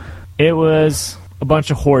up. It was a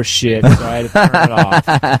bunch of horse shit, so I had to turn it off.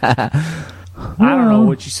 I don't know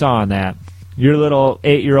what you saw on that. Your little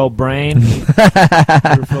 8-year-old brain, you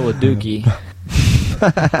were full of dookie.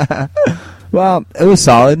 Well, it was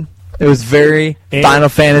solid. It was very It- Final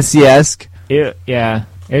Fantasy-esque. Yeah.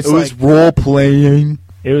 It's It was role-playing.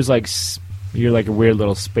 it was you're like a weird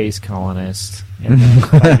little space colonist. And the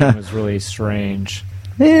fighting was really strange.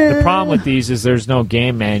 Yeah. The problem with these is there's no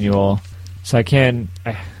game manual, so it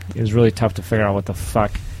was really tough to figure out what the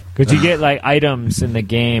fuck. Because you get items in the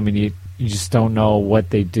game and you just don't know what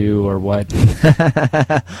they do or what. You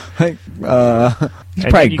And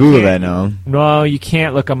probably you Google can't- that now. No, you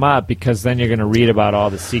can't look them up because then you're going to read about all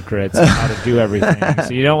the secrets and how to do everything.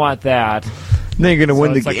 So you don't want that. Then you're gonna So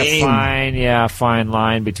win the it's like game. a fine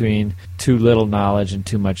line between too little knowledge and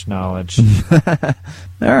too much knowledge. All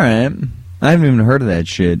right. I haven't even heard of that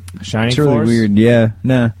shit. Shining It's really Force? weird. Yeah.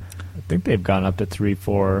 Nah. I think they've gone up to 3,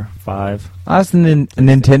 4, 5. I was a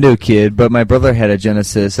Nintendo kid, but my brother had a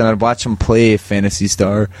Genesis, and I'd watch him play Phantasy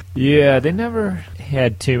Star. Yeah, they never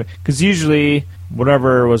had too. Because usually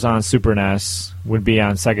whatever was on Super NES would be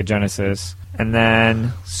on Sega Genesis. And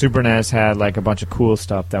then Super NES had a bunch of cool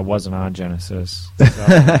stuff that wasn't on Genesis. So,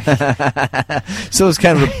 So it's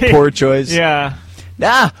kind of a poor choice. yeah.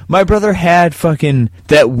 My brother had fucking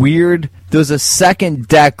that weird. There was a second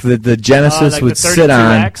deck that the Genesis like would the sit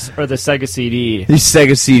on. 32X or the Sega CD? The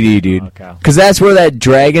Sega CD, dude. Okay. Because that's where that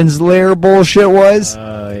Dragon's Lair bullshit was.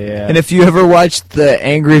 Oh, yeah. And if you ever watched the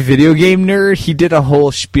Angry Video Game Nerd, he did a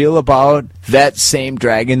whole spiel about that same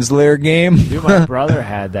Dragon's Lair game. Dude, my brother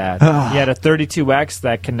had that. He had a 32X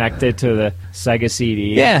that connected to the Sega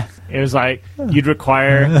CD. Yeah. It was like, you'd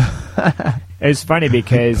require... It was funny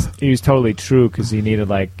because he was totally true because he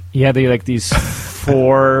needed, he had these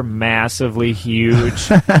 4 massively huge,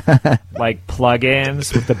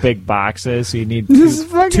 plug-ins with the big boxes. So you need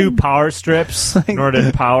two power strips in order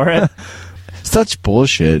to power it. Such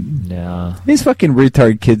bullshit. Yeah. These fucking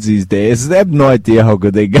retard kids these days, they have no idea how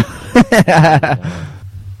good they got. Yeah.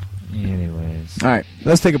 Anyways. All right,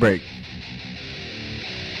 let's take a break.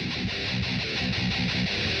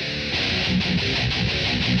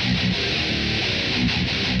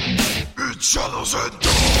 Shadows and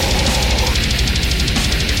dawn.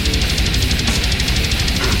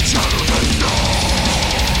 In shadows and dawn.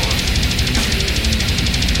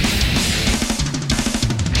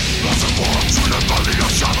 As I walk through the valley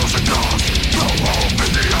of shadows and glass, no hope in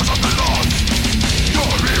the eyes of the lost.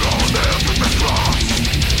 Your hero lives with the cross.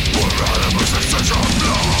 We're animals in search of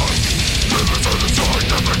blood. Living to the side,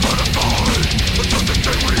 never gonna find. Until the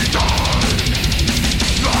day we die.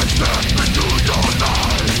 Life step into your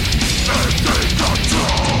life. And take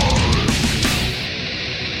control.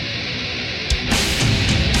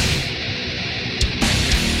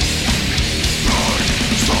 Blind,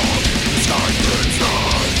 soft, sky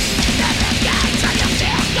inside. Never get till you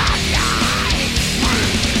feel the light. We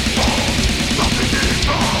fall, nothing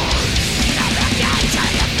divine. Never get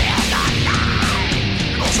till you feel the light.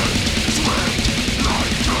 Ocean, swim,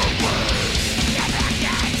 like the wind. Never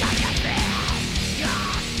get till you feel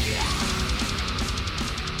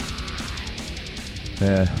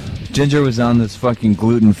Yeah. Ginger was on this fucking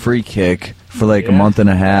gluten-free kick for a Yeah. month and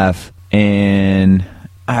a half, and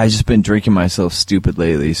I've just been drinking myself stupid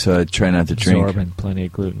lately, so I try not to drink. Absorbing plenty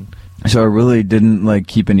of gluten. So I really didn't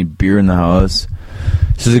keep any beer in the house.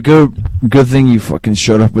 So it's a good thing you fucking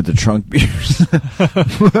showed up with the trunk beers.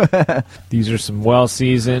 These are some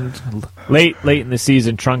well-seasoned, late in the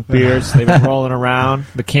season trunk beers. They've been rolling around.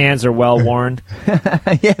 The cans are well-worn.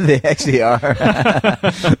 Yeah, they actually are.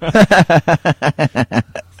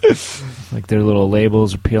 Their little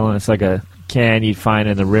labels are peeling. It's like a can you'd find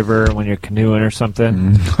in the river when you're canoeing or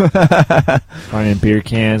something. Finding beer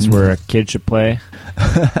cans where a kid should play.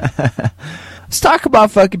 Let's talk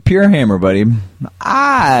about fucking Pure Hammer, buddy.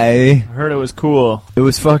 I heard it was cool. It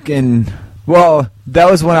was fucking... Well, that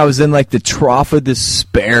was when I was in the trough of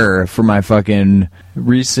despair for my fucking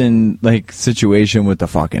recent situation with the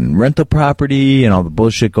fucking rental property and all the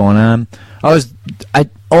bullshit going on. I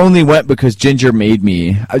only went because Ginger made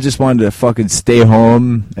me. I just wanted to fucking stay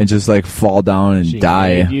home and just fall down and She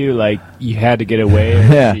die. made you you had to get away,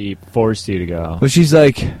 or Yeah. she forced you to go. But she's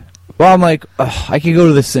like, well, I'm like, I can go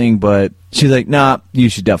to this thing, but she's like, nah, you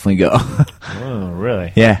should definitely go. Oh,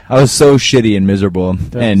 really? Yeah, I was so shitty and miserable.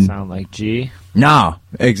 Doesn't sound like G. No,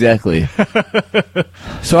 exactly.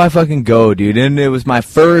 So I fucking go, dude. And it was my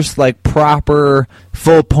first, proper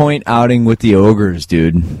full point outing with the ogres,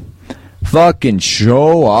 dude. Fucking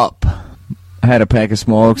show up. I had a pack of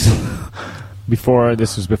smokes.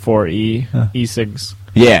 This was before e-cigs.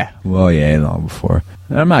 Yeah. Well, yeah, long before.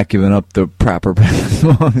 I'm not giving up the proper pack of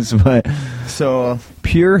smokes, but... So,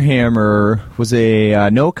 Pure Hammer was a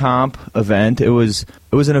no-comp event. It was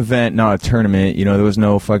an event, not a tournament. You know, there was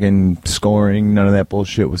no fucking scoring. None of that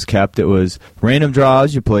bullshit was kept. It was random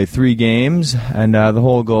draws. You play 3 games, and the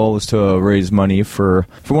whole goal was to raise money for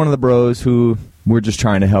one of the bros who were just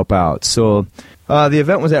trying to help out. So, the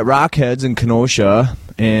event was at Rockheads in Kenosha,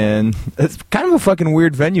 and it's kind of a fucking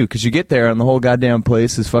weird venue because you get there and the whole goddamn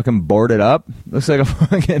place is fucking boarded up. Looks like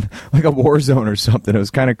a war zone or something. It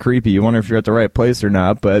was kind of creepy. You wonder if you're at the right place or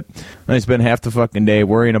not. But I spent half the fucking day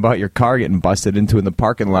worrying about your car getting busted into in the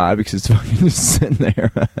parking lot because it's fucking just sitting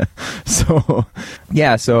there. So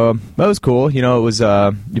that was cool. You know, it was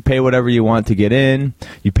you pay whatever you want to get in,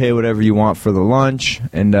 you pay whatever you want for the lunch,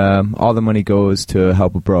 and all the money goes to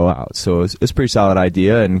help a bro out. So it's a pretty solid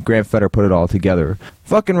idea, and Grant Fetter put it all together.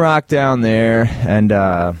 Fucking rock down there, and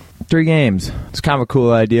 3 games. It's kind of a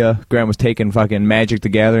cool idea. Grant was taking fucking Magic the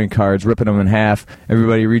Gathering cards, ripping them in half.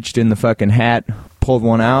 Everybody reached in the fucking hat, pulled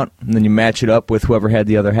one out, and then you match it up with whoever had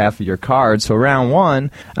the other half of your card. So round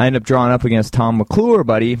 1, I end up drawing up against Tom McClure,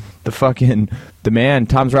 buddy. The man.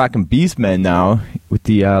 Tom's rocking Beastmen now with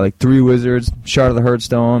the 3 wizards, Shard of the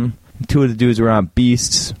Hearthstone. 2 of the dudes were on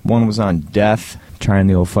beasts. 1 was on death. trying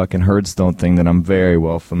the old fucking Hearthstone thing that I'm very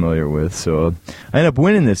well familiar with. So I ended up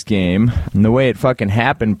winning this game, and the way it fucking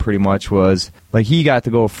happened pretty much was, like, he got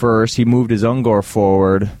to go first. He moved his Ungor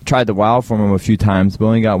forward, tried to wild form him a few times, but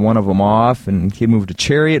only got one of them off, and he moved a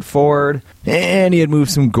Chariot forward, and he had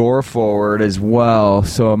moved some Gore forward as well.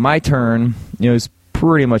 So my turn, it was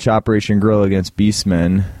pretty much Operation Grill against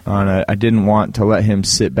Beastmen. I didn't want to let him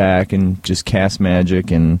sit back and just cast magic,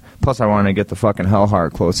 and plus I wanted to get the fucking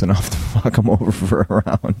Hellheart close enough to fuck him over for a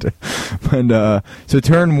round. And so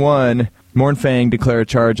turn 1, Mournfang declared a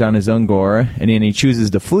charge on his Ungor, and then he chooses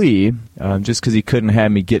to flee, just because he couldn't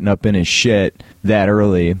have me getting up in his shit that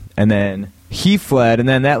early. And then he fled, and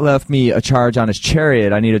then that left me a charge on his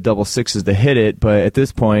Chariot. I needed double 6s to hit it, but at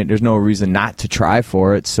this point, there's no reason not to try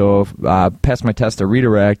for it. So passed my test to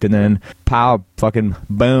redirect, and then pow, fucking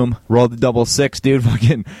boom, rolled the double 6, dude.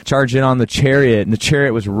 Fucking charged in on the Chariot, and the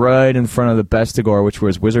Chariot was right in front of the Bestigor, which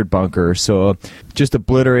was Wizard Bunker. So just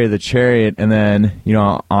obliterated the Chariot, and then,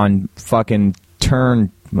 on fucking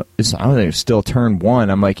turn, I don't think it's still turn 1,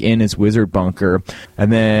 I'm like in his Wizard Bunker,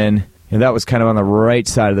 and then. And that was kind of on the right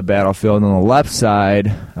side of the battlefield. And on the left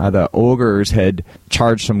side, the ogres had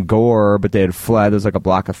charged some Gore, but they had fled. There was like a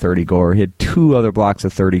block of 30 Gore. He had 2 other blocks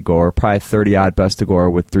of 30 Gore, probably 30-odd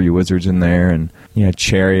Bestigor with 3 wizards in there, and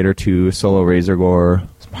Chariot or 2, solo Razor Gore,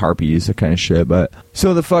 some Harpies, that kind of shit. But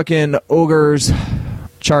so the fucking ogres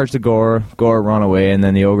charge the Gore run away, and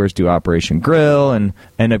then the ogres do Operation Grill and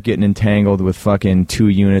end up getting entangled with fucking 2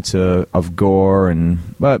 units of Gore,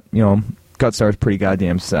 but Gutstar's pretty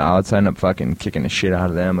goddamn solid, so I ended up fucking kicking the shit out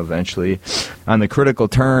of them eventually. On the critical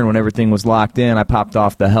turn, when everything was locked in, I popped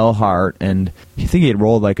off the Hellheart, and I think he had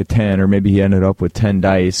rolled like a 10, or maybe he ended up with 10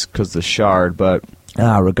 dice because of the shard, but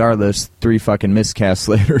regardless, 3 fucking miscasts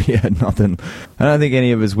later, he had nothing. I don't think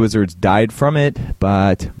any of his wizards died from it,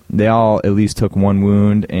 but they all at least took 1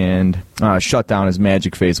 wound and shut down his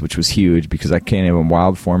magic phase, which was huge because I can't even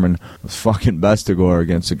wild form and was fucking Bestigor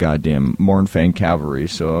against the goddamn Mournfang cavalry.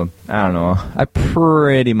 So I don't know. I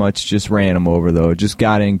pretty much just ran him over though. Just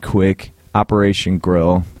got in quick. Operation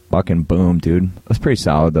Grill. Fucking boom, dude. It was pretty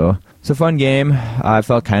solid though. It's a fun game. I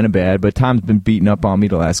felt kind of bad, but Tom's been beating up on me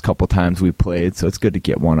the last couple times we played, so it's good to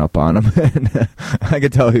get one up on him. And I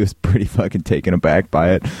could tell he was pretty fucking taken aback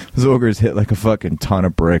by it. His ogres hit like a fucking ton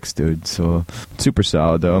of bricks, dude. So super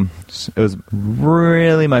solid, though. It was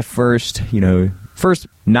really my first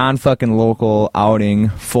non-fucking local outing,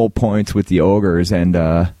 full points with the ogres, and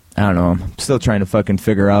I don't know. I'm still trying to fucking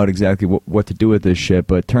figure out exactly what to do with this shit,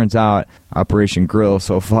 but it turns out Operation Grill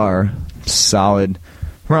so far, solid.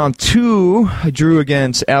 Round 2, I drew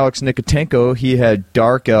against Alex Nikotenko. He had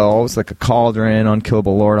Dark Elves, like a Cauldron,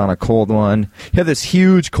 Unkillable Lord on a Cold One. He had this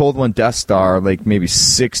huge Cold One Death Star, like maybe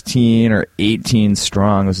 16 or 18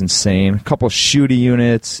 strong. It was insane. A couple shooty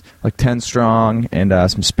units, like 10 strong, and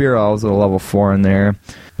some Spear Elves at a level 4 in there.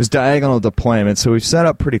 It was diagonal deployment, so we set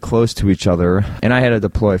up pretty close to each other, and I had to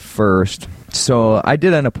deploy first. So I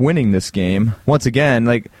did end up winning this game. Once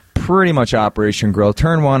again, pretty much Operation Grill.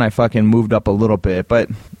 Turn 1, I fucking moved up a little bit, but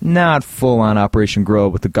not full-on Operation Grill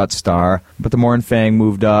with the Gut Star. But the Mournfang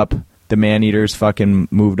moved up. The Man-Eaters fucking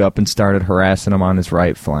moved up and started harassing him on his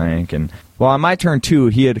right flank. And well, on my turn 2,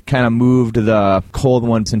 he had kind of moved the Cold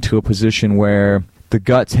Ones into a position where the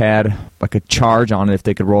Guts had like a charge on it if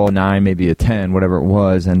they could roll a 9, maybe a 10, whatever it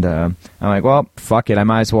was. And I'm like, well, fuck it, I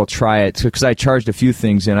might as well try it. Because I charged a few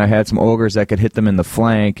things in. I had some ogres that could hit them in the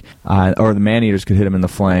flank, or the Man-Eaters could hit them in the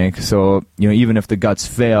flank. So, even if the Guts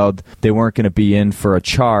failed, they weren't going to be in for a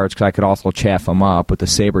charge, because I could also chaff them up with the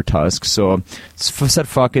Saber Tusk. So I said,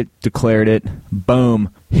 fuck it, declared it,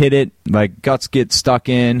 boom, hit it, like Guts get stuck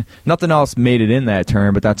in. Nothing else made it in that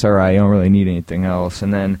turn, but that's alright, you don't really need anything else.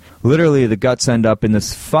 And then literally the Guts end up in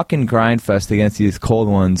this fucking grind fest against these Cold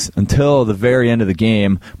Ones until the very end of the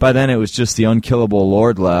game. By then it was just the Unkillable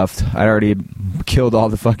Lord left. I'd already killed all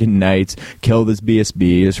the fucking knights, killed his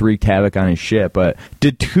BSB, just wreaked havoc on his shit, but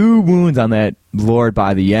did 2 wounds on that Lord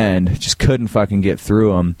by the end. Just couldn't fucking get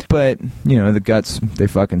through them. But, the Guts, they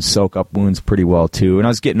fucking soak up wounds pretty well too. And I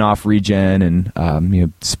was getting off regen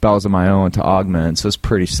and spells of my own to augment, so it's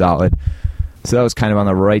pretty solid. So that was kind of on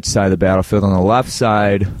the right side of the battlefield. On the left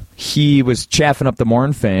side, he was chaffing up the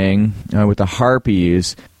Mournfang with the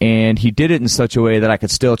Harpies, and he did it in such a way that I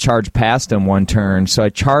could still charge past him one turn. So I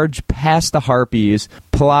charged past the Harpies,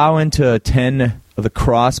 plow into 10 the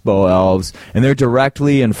crossbow elves, and they're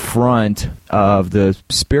directly in front of the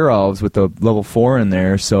spear elves with the level 4 in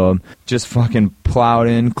there. So just fucking plowed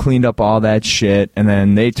in, cleaned up all that shit, and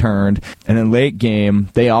then they turned. And then late game,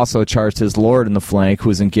 they also charged his lord in the flank, who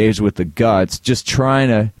was engaged with the guts, just trying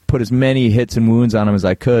to put as many hits and wounds on him as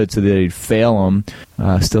I could so that he'd fail him.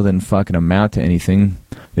 Still didn't fucking amount to anything.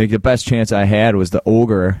 I think the best chance I had was the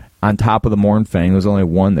ogre on top of the Mournfang. There was only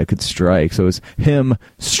one that could strike, so it was him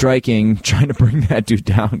striking, trying to bring that dude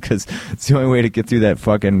down, because it's the only way to get through that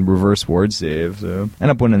fucking reverse ward save. So ended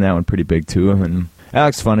up winning that one pretty big too. And that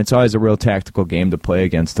looks fun. It's always a real tactical game to play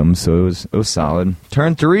against him, so it was solid.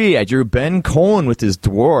 Turn 3, I drew Ben Colin with his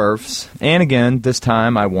dwarfs, and again, this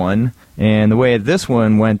time I won. And the way this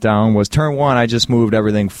one went down was turn 1, I just moved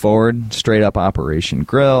everything forward, straight up Operation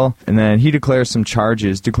Grill. And then he declares some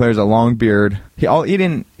charges, declares a Longbeard. He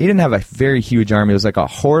didn't have a very huge army. It was like a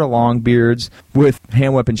horde of Longbeards with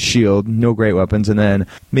hand weapon shield, no great weapons, and then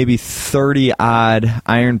maybe 30-odd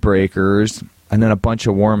Ironbreakers, and then a bunch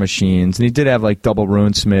of War Machines. And he did have, like, double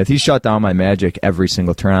Runesmith. He shut down my magic every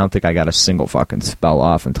single turn. I don't think I got a single fucking spell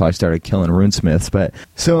off until I started killing Runesmiths. But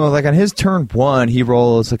so, like, on his turn 1, he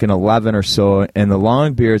rolls, like, an 11 or so, and the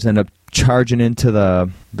Longbeards end up charging into the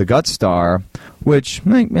Gutstar, which,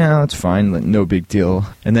 like, yeah, that's fine. No big deal.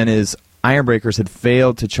 And then his Ironbreakers had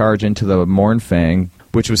failed to charge into the Mournfang,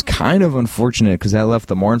 which was kind of unfortunate because that left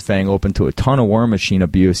the Mournfang open to a ton of War Machine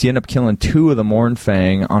abuse. He ended up killing 2 of the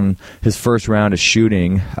Mournfang on his first round of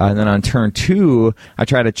shooting. And then on turn 2, I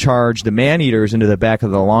tried to charge the Man-Eaters into the back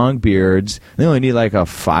of the Longbeards. They only need like a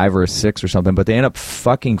 5 or a 6 or something, but they end up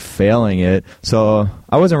fucking failing it. So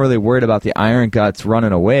I wasn't really worried about the Iron Guts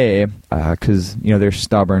running away because, they're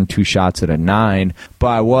stubborn, 2 shots at a 9. But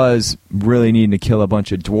I was really needing to kill a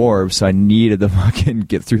bunch of dwarves, so I needed to fucking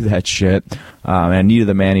get through that shit. And I needed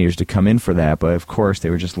the Man-Eaters to come in for that, but of course they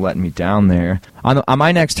were just letting me down there. On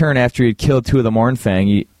my next turn, after he'd killed 2 of the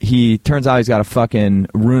Mournfang, he turns out he's got a fucking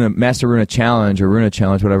Master Runa Challenge, or Runa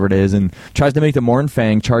Challenge, whatever it is, and tries to make the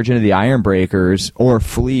Mournfang charge into the Ironbreakers or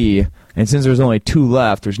flee. And since there's only 2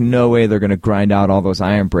 left, there's no way they're going to grind out all those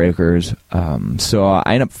Ironbreakers. So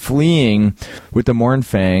I end up fleeing with the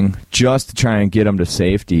Mournfang just to try and get them to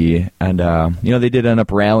safety. And, they did end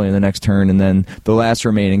up rallying the next turn. And then the last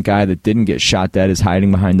remaining guy that didn't get shot dead is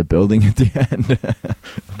hiding behind the building at the end.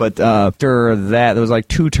 But after that, there was like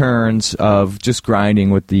 2 turns of just grinding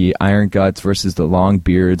with the Iron Guts versus the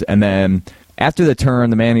Longbeards. And then after the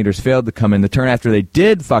turn, the Man-Eaters failed to come in. The turn after, they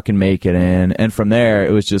did fucking make it in, and from there,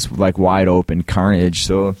 it was just like wide open carnage.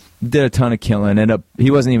 So did a ton of killing.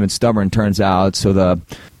 He wasn't even stubborn, turns out. So the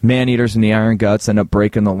Man-Eaters and the Iron Guts end up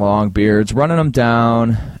breaking the Longbeards, running them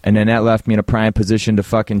down, and then that left me in a prime position to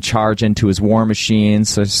fucking charge into his War Machines.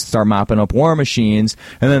 So I start mopping up War Machines,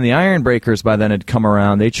 and then the Ironbreakers by then had come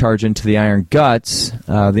around. They charge into the Iron Guts.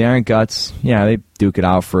 The Iron Guts, they duke it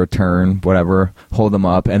out for a turn, whatever, hold them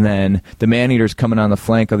up, and then the Man-Eaters coming on the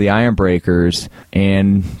flank of the Ironbreakers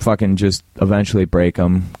and fucking just eventually break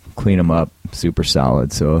them, clean them up, super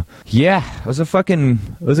solid. So yeah, it was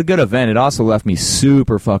a good event. It also left me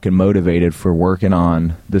super fucking motivated for working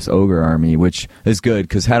on this ogre army, which is good,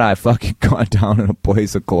 because had I fucking gone down in a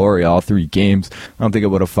blaze of glory all 3 games, I don't think it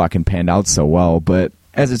would have fucking panned out so well. But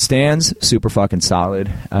as it stands, super fucking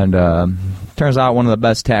solid. And turns out one of the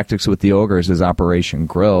best tactics with the ogres is Operation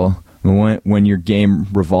Grill. When your game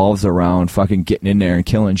revolves around fucking getting in there and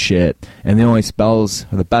killing shit, and the only spells,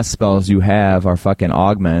 or the best spells you have, are fucking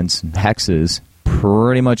augments and hexes,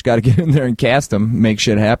 pretty much got to get in there and cast them, make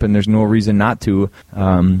shit happen. There's no reason not to.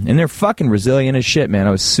 And they're fucking resilient as shit, man.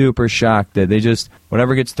 I was super shocked that they just,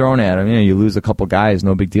 whatever gets thrown at them, you lose a couple guys,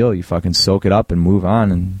 no big deal. You fucking soak it up and move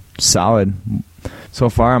on, and solid. So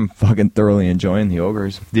far, I'm fucking thoroughly enjoying the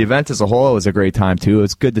ogres. The event as a whole was a great time, too.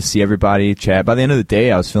 It's good to see everybody chat. By the end of the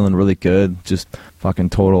day, I was feeling really good. Just fucking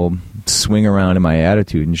total swing around in my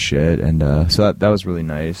attitude and shit. And so that was really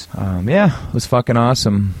nice. It was fucking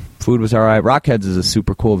awesome. Food was alright. Rockheads is a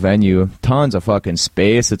super cool venue. Tons of fucking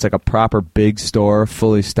space. It's like a proper big store,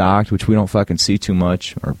 fully stocked, which we don't fucking see too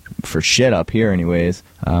much, or for shit up here anyways.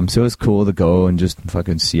 So it was cool to go and just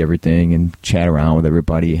fucking see everything and chat around with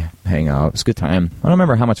everybody, hang out. It was a good time. I don't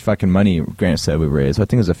remember how much fucking money Grant said we raised. I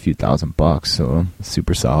think it was a few $1,000, so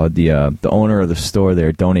super solid. The owner of the store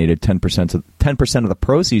there donated 10% of the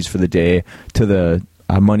proceeds for the day to the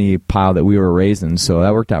money pile that we were raising, so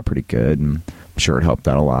that worked out pretty good, and I'm sure it helped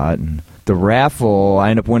out a lot. And the raffle, I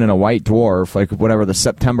ended up winning a white dwarf, like whatever, the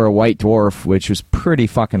September white dwarf, which was pretty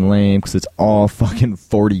fucking lame because it's all fucking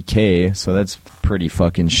 40K, so that's pretty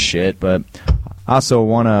fucking shit. But I also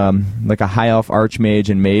won a high elf archmage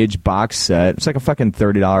and mage box set. It's like a fucking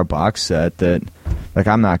 $30 box set that like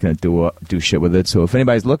I'm not gonna do shit with it. So if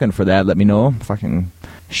anybody's looking for that, let me know. Fucking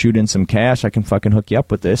shoot in some cash. I can fucking hook you up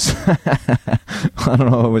with this. I don't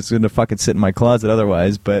know if it's gonna fucking sit in my closet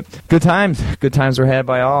otherwise, but good times. Good times were had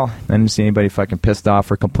by all. I didn't see anybody fucking pissed off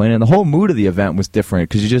or complaining. The whole mood of the event was different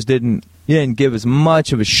because you didn't give as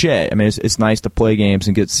much of a shit. I mean, it's nice to play games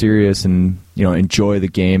and get serious and, you know, enjoy the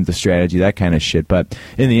game, the strategy, that kind of shit. But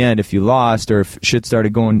in the end, if you lost or if shit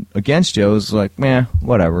started going against you, it was like, man,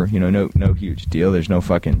 whatever. You know, no huge deal. There's no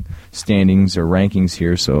fucking standings or rankings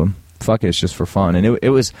here, so fuck it, it's just for fun. And it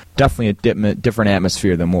was definitely a different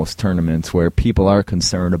atmosphere than most tournaments where people are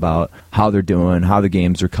concerned about how they're doing, how the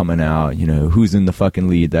games are coming out, you know, who's in the fucking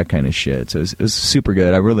lead, that kind of shit. So it was super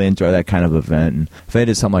good. I really enjoy that kind of event. And if I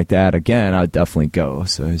did something like that again, I'd definitely go.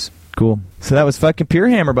 So it was cool. So that was fucking Pure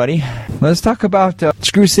Hammer, buddy. Let's talk about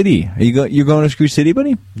Screw City. You're going to Screw City,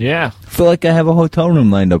 buddy? Yeah. I feel like I have a hotel room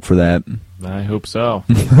lined up for that. I hope so.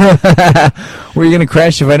 Where are you going to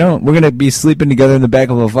crash if I don't? We're going to be sleeping together in the back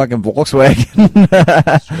of a fucking Volkswagen.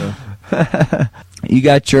 That's true. You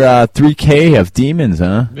got your 3K of demons,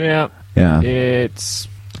 huh? Yeah. Yeah.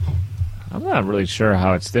 I'm not really sure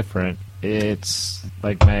how it's different. It's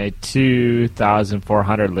like my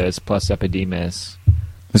 2,400 list plus Epidemus.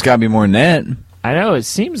 There's got to be more than that. I know, it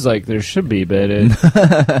seems like there should be, but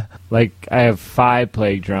like I have 5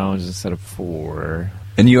 plague drones instead of 4.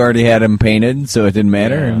 And you already had them painted, so it didn't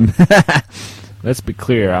matter? Yeah. Let's be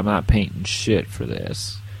clear, I'm not painting shit for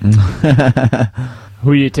this.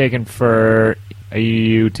 Who are you taking for... Are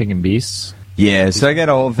you taking beasts? Yeah, so I got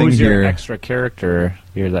a whole thing Who's here. your extra character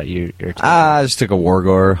here that you're taking? I just took a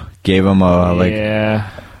Wargore, gave him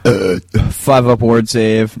a 5-up ward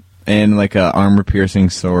save, and like a armor-piercing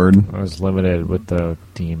sword. I was limited with the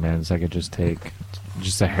demons. I could just take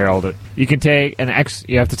just a herald. You can take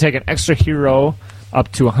you have to take an extra hero up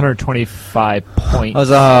to 125 points. I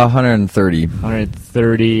was 130.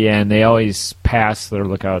 130, and they always pass their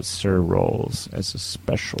Lookout Sir rolls as a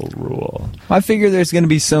special rule. I figure there's going to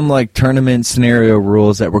be some like tournament scenario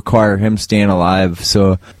rules that require him staying alive.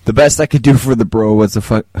 So the best I could do for the bro was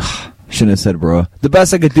shouldn't have said bro. The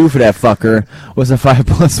best I could do for that fucker was a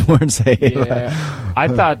 5+ ward save. Yeah, I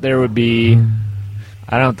thought there would be.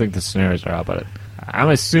 I don't think the scenarios are out, but I'm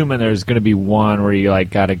assuming there's going to be one where you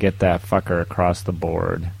like got to get that fucker across the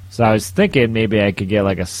board. So I was thinking maybe I could get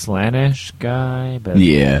like a Slaanesh guy, but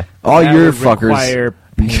yeah, all that your would fuckers require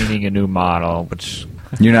painting a new model, which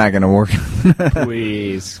you're not going to work.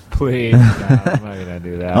 please, no, I'm not going to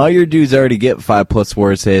do that. All your dudes already get 5+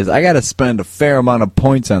 ward saves. I got to spend a fair amount of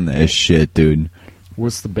points on this shit, dude.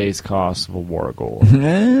 What's the base cost of a war goal?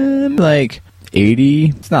 Like 80.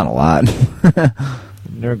 It's not a lot.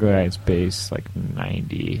 Nurgle's base like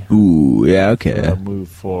 90. Ooh, yeah, okay. For a move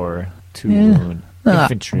 4, 2 wound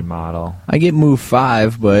infantry model. I get move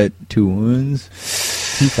 5, but 2 wounds.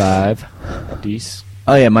 T5. Dece.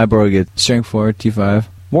 Oh yeah, my bro gets strength 4, T5.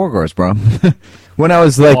 Wargores, bro. When I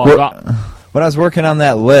was like, when I was working on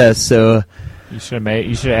that list, so you should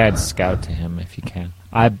add scout to him if you can.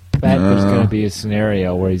 I bet there's going to be a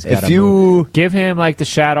scenario where he's got to give him like the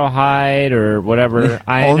Shadow Hide or whatever.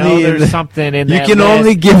 I know there's something in there. You can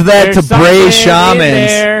only give that to Bray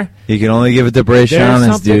Shamans. You can only give it to Bray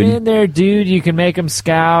Shamans, dude. There's something in there, dude. You can make him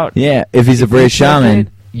scout. Yeah, if he's a Bray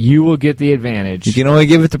Shaman. You will get the advantage. You can only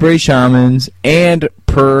give it to Bray Shamans, and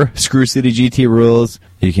per Screw City GT rules,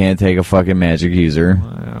 you can't take a fucking magic user.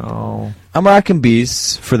 Well, I'm rocking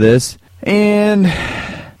beasts for this, and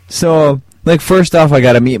so... Like, first off, I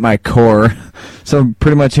gotta meet my core, so I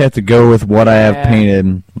pretty much have to go with what I have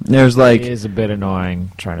painted. There's like... It is a bit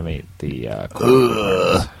annoying trying to meet the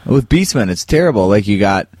core. With Beastmen, it's terrible. Like, you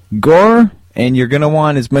got Gore, and you're gonna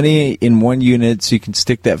want as many in one unit so you can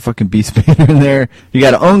stick that fucking Beast Painter in there. You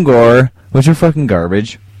got Ungor, which are fucking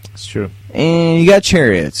garbage. It's true. And you got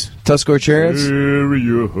Chariots. Tuskor Chariots.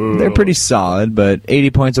 They're pretty solid, but 80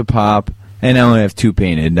 points a pop. And I only have 2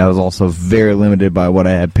 painted. I was also very limited by what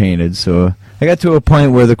I had painted. So I got to a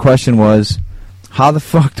point where the question was, how the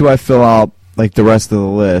fuck do I fill out like the rest of the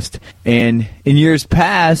list? And in years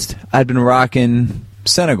past, I'd been rocking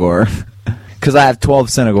Senegor. Because I have 12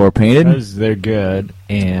 Senegor painted. Because they're good,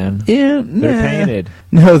 and they're painted.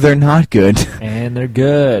 No, they're not good. And they're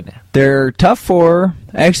good. They're tough 4.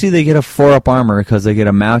 Actually, they get a 4-up armor because they get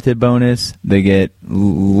a mounted bonus. They get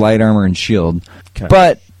light armor and shield. Okay.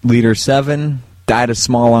 But... Leader 7, die to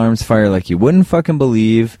small arms fire like you wouldn't fucking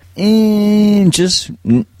believe, and just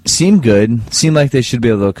seemed good. Seemed like they should be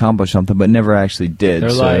able to accomplish something, but never actually did.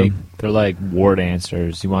 They're like ward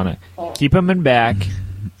answers. You want to keep them in back,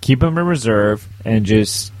 keep them in reserve, and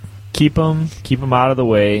just keep them out of the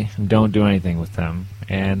way, and don't do anything with them.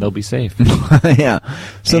 and they'll be safe. Yeah.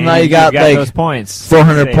 So And now you got like those points.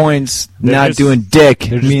 400 Safe. points, They're not just- doing dick.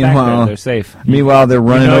 They're just back there. Meanwhile, They're safe. they're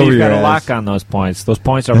running you know over you've your got a ass. lock on those points. Those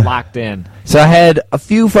points are locked in. So I had a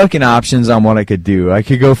few fucking options on what I could do. I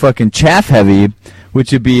could go fucking chaff heavy,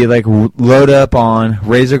 which would be like load up on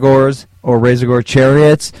Razor Gores or Razor Gore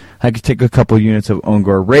Chariots. I could take a couple units of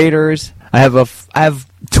Ungor Raiders. I have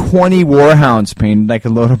 20 Warhounds painted. I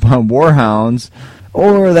could load up on Warhounds,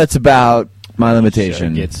 or that's about my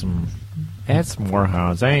limitation. Add some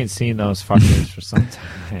Warhounds. I ain't seen those fuckers for some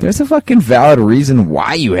time. There's a fucking valid reason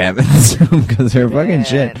why you haven't, because they're fucking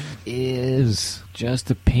shit. Is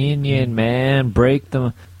just opinion, man. Break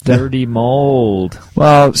the dirty mold.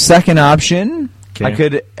 Well, second option, Okay. I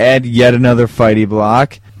could add yet another fighty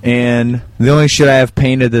block, and the only shit I have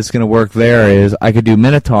painted that's going to work there is I could do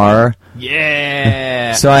Minotaur.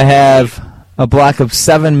 Yeah. So I have a block of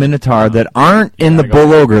 7 Minotaur that aren't in the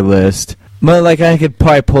Bull Ogre list. But like I could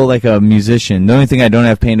probably pull like a musician. The only thing I don't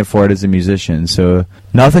have painted for it is a musician. So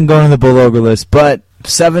nothing going on the Bull Ogre list, but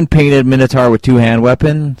 7 painted Minotaur with 2 hand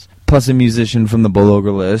weapons, plus a musician from the Bull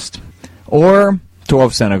Ogre list. Or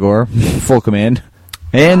 12 Senegor, full command.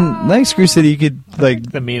 And like Screw City, you could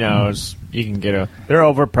like the Minos, you can get they're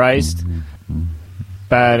overpriced,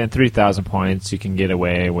 but in 3,000 points, you can get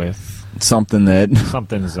away with something that.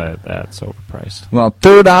 something's that's overpriced. Well,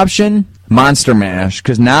 third option, Monster Mash,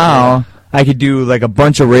 because now I could do like a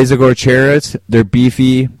bunch of Razor Gore Chariots. They're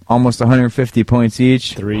beefy, almost 150 points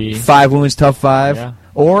each. 5 wounds, tough 5. Yeah.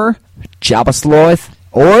 Or Jabba Sloth.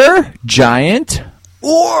 Or Giant.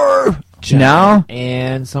 Or now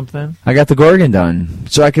And something. I got the Gorgon done.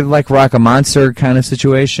 So I could like rock a monster kind of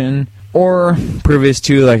situation. Or previous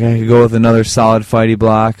to, like I could go with another solid fighty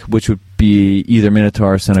block, which would be either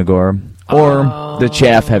Minotaur or Senegor. Or the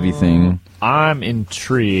chaff heavy thing. I'm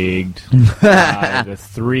intrigued by the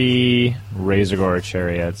 3 Razor Gore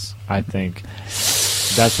Chariots. I think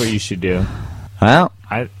that's what you should do. Well,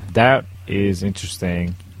 That is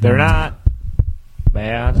interesting. They're not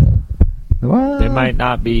bad. well, They might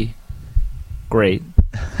not be great,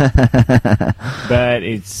 but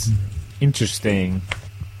it's interesting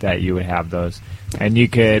that you would have those. And you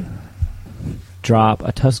could drop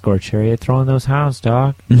a Tuskgore Chariot, throw in those hounds,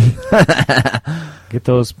 dog. Get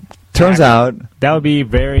those. turns out That would be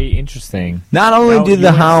very interesting. not only Now, did you the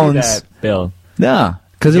wanna see hounds, that, Bill. yeah,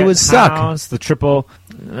 because it You would got suck. Hounds, the triple.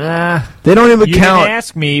 They don't even You count. didn't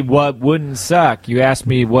ask me what wouldn't suck. You asked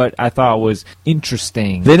me what I thought was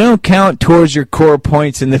interesting. They don't count towards your core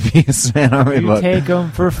points in the Beastman Army You book. take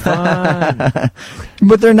them for fun.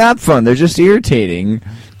 But they're not fun. They're just irritating.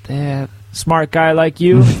 Smart guy like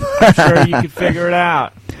you, I'm sure you could figure it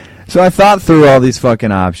out. So I thought through all these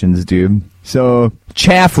fucking options, dude. So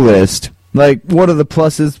chaff list. Like, what are the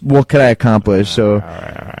pluses? What could I accomplish? So All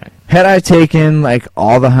right. had I taken like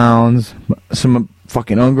all the hounds, some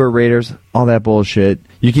fucking Ungor Raiders, all that bullshit,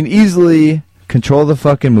 you can easily control the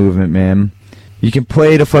fucking movement, man. You can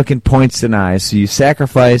play to fucking points deny. So you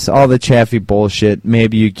sacrifice all the chaffy bullshit.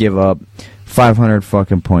 Maybe you give up 500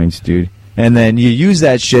 fucking points, dude. And then you use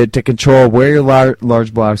that shit to control where your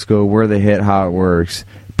large blocks go, where they hit, how it works.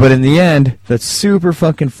 But in the end, that's super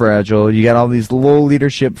fucking fragile. You got all these low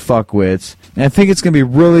leadership fuckwits. And I think it's going to be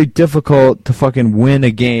really difficult to fucking win a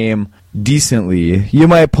game decently. You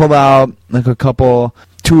might pull out like a couple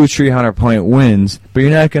 200 or 300 point wins, but you're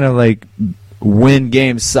not going to like win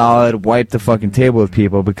games solid, wipe the fucking table with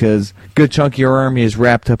people, because a good chunk of your army is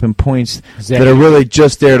wrapped up in points that are really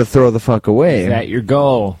just there to throw the fuck away. Is that your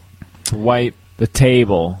goal? To wipe the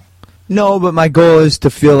table. No, but my goal is to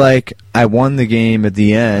feel like I won the game at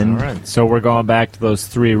the end. All right. So we're going back to those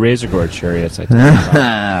 3 Razor Gore Chariots I talked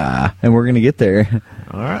about. And we're going to get there.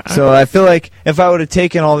 All right. So I feel like if I would have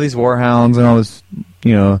taken all these Warhounds and I was,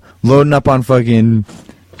 loading up on fucking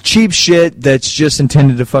cheap shit that's just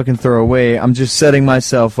intended to fucking throw away, I'm just setting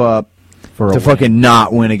myself up to fucking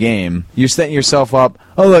not win a game. You're setting yourself up.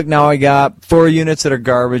 Oh, look, now I got 4 units that are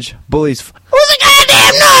garbage. Bullies. Who's a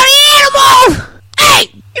goddamn naughty animal? Hey,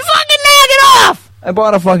 you fucking knock it off! I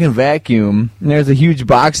bought a fucking vacuum, and there's a huge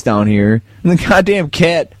box down here, and the goddamn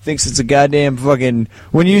cat thinks it's a goddamn fucking...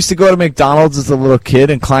 When you used to go to McDonald's as a little kid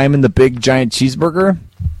and climb in the big giant cheeseburger,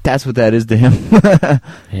 that's what that is to him.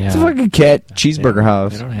 It's a fucking cat cheeseburger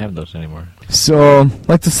house. They don't have those anymore. So,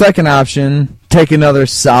 like the second option, take another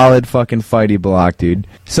solid fucking fighty block, dude.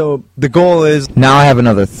 So, the goal is, now I have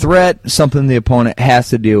another threat, something the opponent has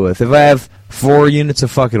to deal with. If I have 4 units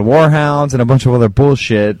of fucking Warhounds and a bunch of other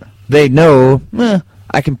bullshit, they know,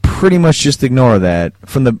 I can pretty much just ignore that.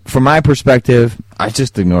 From my perspective, I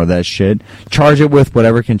just ignore that shit. Charge it with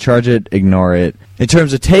whatever can charge it, ignore it. In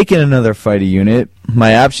terms of taking another fighty unit,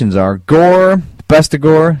 my options are Gore,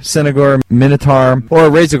 Bestigor, Senegor, Minotaur, or a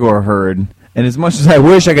Razorgore herd. And as much as I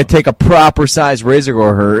wish I could take a proper size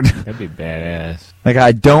Razorgore herd, That'd be badass. like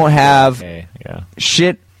I don't have Okay, yeah.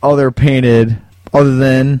 shit other painted other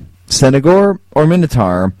than Senegor or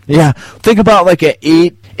Minotaur. Yeah, think about like a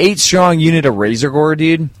 8 strong unit of Razorgore,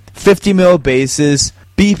 dude. 50 mil bases,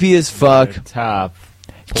 beefy as fuck. They're tough.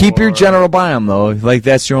 Keep your Four- general by them though. Like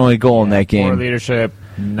that's your only goal in that 4 game. leadership,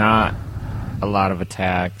 not a lot of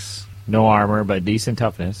attacks. No armor, but decent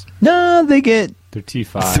toughness. No, they get They're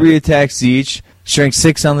T5. 3 attacks each, strength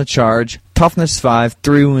 6 on the charge, toughness 5,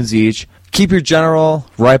 3 wounds each. Keep your general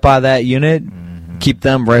right by that unit. Keep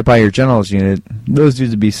them right by your general's unit. Those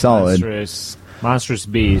dudes would be solid. Monstrous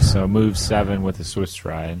beast, so move 7 with a Swiss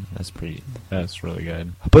stride. That's really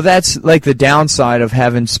good. But that's like the downside of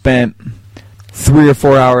having spent 3 or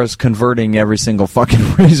 4 hours converting every single fucking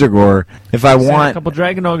Razorgore. If I Send a want, couple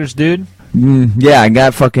Dragon Ogres, dude. yeah, I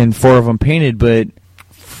got fucking 4 of them painted, but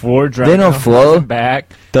 4 Dragon don't Ogres flow.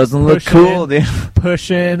 back. doesn't look Push cool. in. Dude.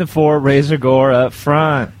 Pushing the 4 Razorgore up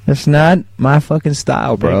front. That's not my fucking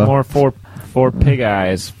style, Make bro. more 4 pig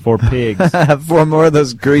eyes. 4 pigs. 4 more of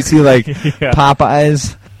those greasy like Yeah.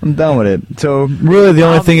 Popeyes. I'm done with it. So really, the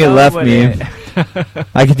only I'm thing it done left with me. it.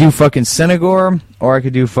 I could do fucking Senegor, or I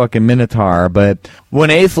could do fucking Minotaur. But when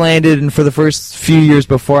 8th landed, and for the first few years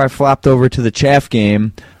before I flopped over to the Chaff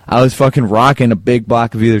game, I was fucking rocking a big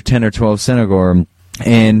block of either 10 or 12 Senegor.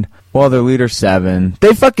 And while they're leader 7,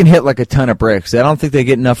 they fucking hit like a ton of bricks. I don't think they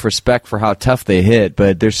get enough respect for how tough they hit,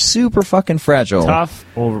 but they're super fucking fragile. Tough,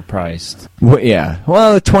 overpriced. Yeah.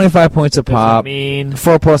 Well, 25 points a Doesn't pop, mean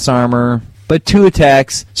 4 plus armor, but 2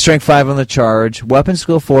 attacks, strength 5 on the charge, weapon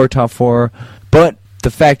skill 4, top 4. But the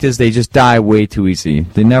fact is they just die way too easy.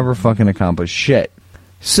 They never fucking accomplish shit.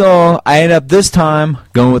 So I end up this time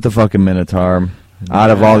going with the fucking Minotaur out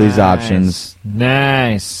of all these options.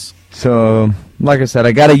 Nice. So, like I said,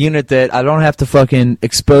 I got a unit that I don't have to fucking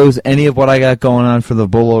expose any of what I got going on for the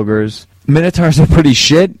Bull Ogres. Minotaurs are pretty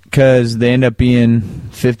shit because they end up being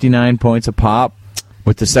 59 points a pop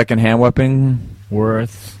with the second hand weapon.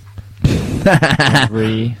 Worth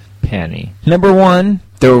every penny. Number 1,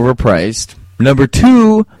 they're overpriced. Number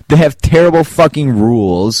 2, they have terrible fucking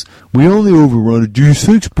rules. We only overrun a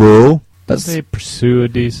D6, bro. That's They pursue a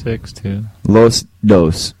D6 too. Los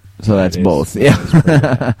Dos. So that's That is- both.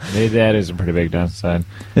 Yeah. Maybe that is a pretty big downside.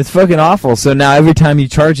 It's fucking awful. So now every time you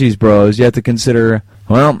charge these bros, you have to consider,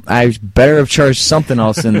 well, I better have charged something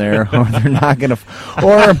else in there, or they're not gonna,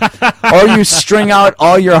 or you string out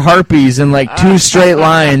all your harpies in like 2 straight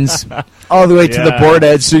lines all the way to the Yeah. board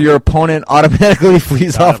edge, so your opponent automatically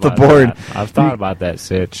flees Thought off the about board. that. I've thought about that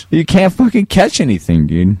sitch. You can't fucking catch anything,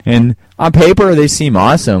 dude. And on paper, they seem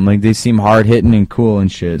awesome. Like they seem hard hitting and cool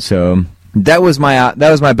and shit. So that was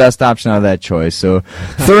my best option out of that choice. So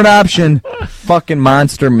third option, fucking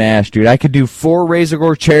Monster Mash, dude. I could do 4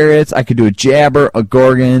 Razorgore chariots. I could do a Jabber, a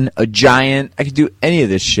Gorgon, a Giant. I could do any of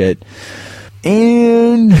this shit.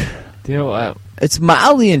 And You know what? it's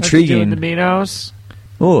mildly Are you intriguing. doing the Minos?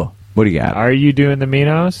 Oh, what do you got? Are you doing the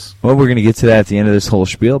Minos? Well, we're gonna get to that at the end of this whole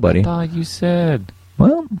spiel, buddy. I thought you said.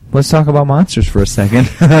 Well, let's talk about monsters for a second.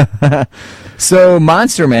 So,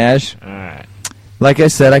 Monster Mash, Alright. like I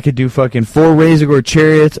said, I could do fucking 4 Razorgore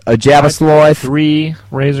chariots, a Jabasloith. 3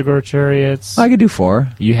 Razorgore chariots. I could do 4.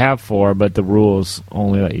 You have 4, but the rules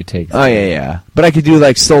only let you take 3. Oh, yeah. But I could do,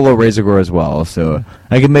 like, solo Razorgore as well, so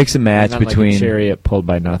I could mix and match Not between... like a chariot pulled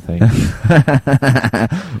by nothing.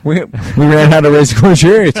 we ran out of Razorgore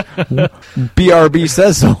chariots. BRB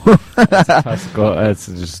says so. That's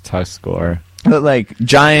just a tough score. But, like,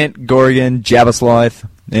 Giant, Gorgon, Jabasloith,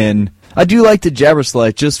 and... I do like the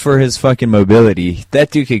Jabberslight just for his fucking mobility.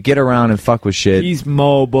 That dude could get around and fuck with shit. He's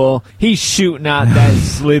mobile. He's shooting out that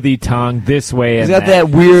slithy tongue this way. He's and got that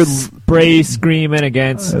weird, spray screaming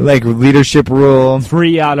against like, leadership rule.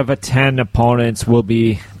 3 out of 10 opponents will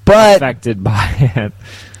be But affected by it.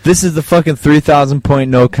 this is the fucking 3,000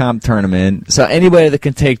 point no comp tournament. So anybody that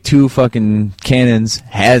can take 2 fucking cannons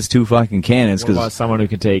has 2 fucking cannons. What about 'Cause someone who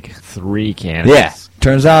can take 3 cannons? yeah,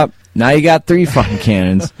 turns out now you got 3 fucking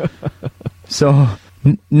cannons. So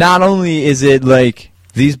not only is it like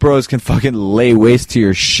these bros can fucking lay waste to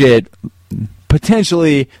your shit,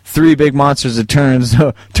 potentially 3 big monsters a turn.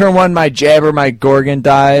 So turn 1, my Jabber, my Gorgon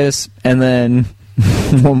dies, and then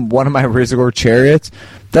one of my Razorgore chariots.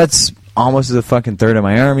 That's almost a fucking third of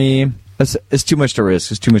my army. It's too much to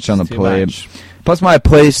risk. It's too much on the Too plate. much. Plus, my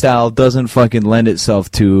play style doesn't fucking lend itself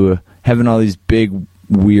to having all these big,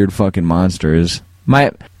 weird fucking monsters.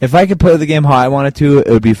 If I could play the game how I wanted to, it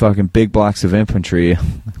would be fucking big blocks of infantry,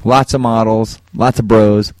 lots of models, lots of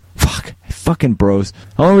bros. Fucking bros.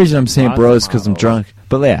 The only reason I'm saying Lots bros of because I'm models. drunk.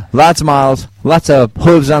 But yeah, lots of models, lots of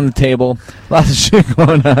hooves on the table, lots of shit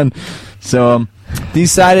going on. So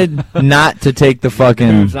decided not to take the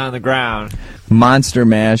fucking Moves on the ground. Monster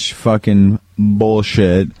Mash fucking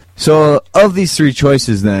bullshit. So of these 3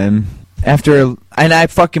 choices then, and I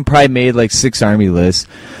fucking probably made like 6 army lists,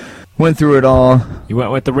 went through it all. You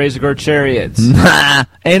went with the Razorgore Chariots. I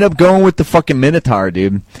ended up going with the fucking Minotaur,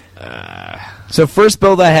 dude. So first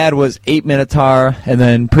build I had was 8 Minotaur, and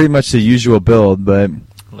then pretty much the usual build, but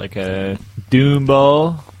Like a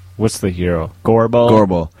Doombo. What's the hero? Gorbo?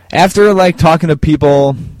 Gorble. After like talking to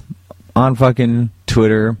people on fucking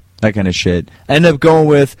Twitter, that kind of shit, I ended up going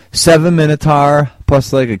with 7 Minotaur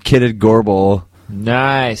plus like a kitted Gorble.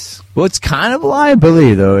 Nice. Well, it's kind of a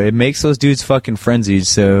liability though. It makes those dudes fucking frenzied,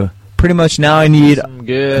 so pretty much now I need Some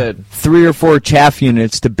good. 3 or 4 chaff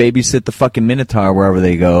units to babysit the fucking Minotaur wherever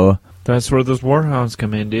they go. That's where those Warhounds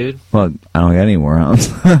come in, dude. Well, I don't got any more rounds.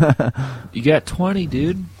 You got 20,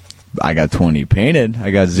 dude. I got 20 painted. I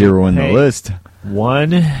got 0 in the Hey. list.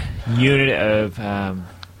 1 unit of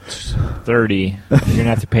 30. You're going to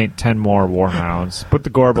have to paint 10 more Warhounds. Put the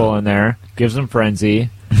Gorble in there. Gives them Frenzy.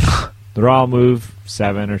 They're all move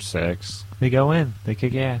 7 or 6. They go in. They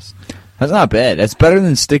kick ass. That's not bad. That's better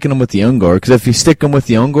than sticking them with the Ungor, because if you stick them with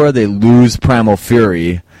the Ungor, they lose Primal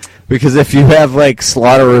Fury. Because if you have, like,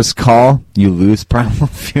 Slaughterer's Call, you lose Primal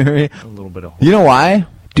Fury. A little bit of You know why?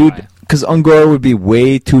 Dude, Why? because Ungor would be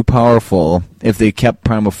way too powerful if they kept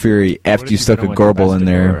Primal Fury after if you you stuck a put 'em with Gorble in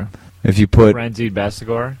there. Bestigor? If you put... Frenzied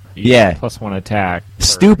Bestigor. You Yeah. get +1 attack.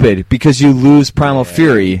 Stupid, because you lose Primal Yeah.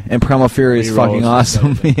 Fury, and Primal Fury is Rerolls fucking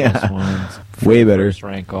awesome. instead of the Yeah. +1s. Way better. First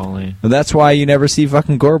rank only. Well, that's why you never see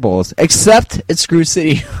fucking Gorbles. Except at Screw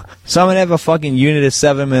City. So I'm going to have a fucking unit of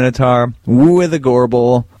 7 Minotaur with a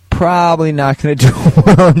Gorble. Probably not going to do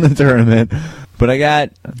well in the tournament. But I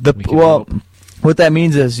got the... We can Well, hope. what that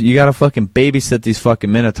means is you got to fucking babysit these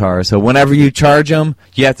fucking Minotaurs. So whenever you charge them,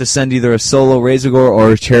 you have to send either a solo Razorgore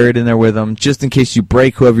or a Chariot in there with them. Just in case you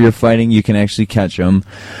break whoever you're fighting, you can actually catch them.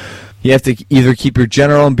 You have to either keep your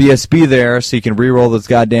General and BSB there so you can reroll those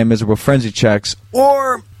goddamn miserable frenzy checks,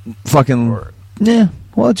 or fucking...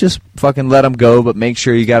 Well, just fucking let them go, but make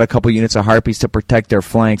sure you got a couple units of Harpies to protect their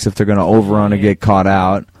flanks if they're going to overrun or get caught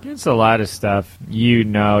out. It's a lot of stuff. You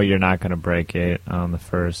know you're not going to break it on the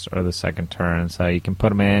first or the second turn, so you can put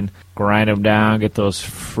them in, grind them down, get those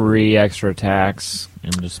free extra attacks,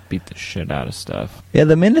 and just beat the shit out of stuff. Yeah,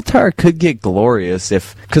 the Minotaur could get glorious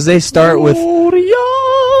because they start with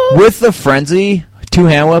the Frenzy, 2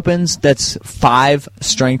 hand weapons, that's 5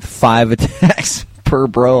 strength, 5 attacks per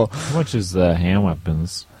bro. How much is the hand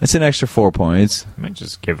weapons? That's an extra 4 points. I might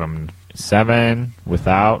just give them 7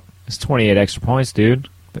 without. It's 28 extra points, dude.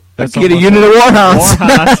 Let's get a unit of Warhounds.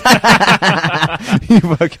 Warhounds. You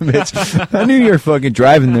fucking bitch. I knew you were fucking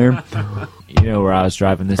driving there. You know where I was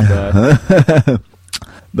driving this, bud.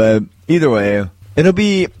 But either way, it'll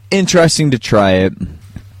be interesting to try it.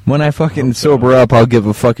 When I fucking sober up, I'll give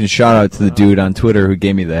a fucking shout out to the dude on Twitter who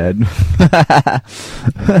gave me that.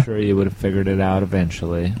 I'm sure you would have figured it out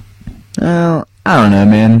eventually. Well, I don't know,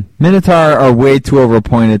 man. Minotaur are way too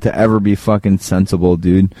overpointed to ever be fucking sensible,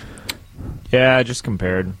 dude. Yeah, just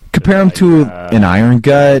compared. Compare them to an Iron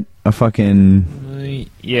Gut, a fucking...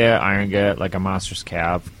 Yeah, Iron Gut, like a Monster's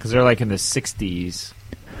Cap. Because they're like in the 60s,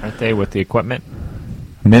 aren't they, with the equipment?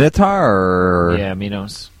 Minotaur? Or... Yeah,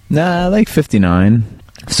 Minos. Nah, like 59.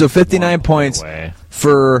 So 59 points Away.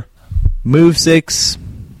 for move 6,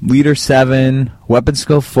 leader 7, weapon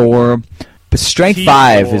skill 4, but strength T4.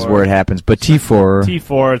 5 is where it happens, but T4...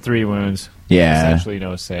 T4, 3 wounds. Yeah. Essentially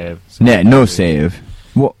no save. Nah, no save.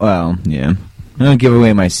 Well, yeah. I don't give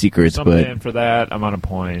away my secrets, Something but in for that amount of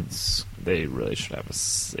points. They really should have a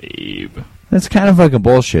save. that's kind of like a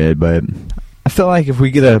bullshit, but I feel like if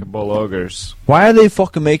we get a... Bull Ogres. Why are they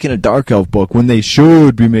fucking making a Dark Elf book when they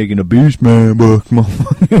should be making a Beastman book,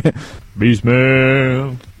 motherfucker?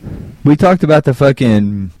 Beastman. We talked about the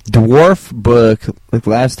fucking Dwarf book like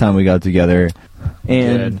last time we got together.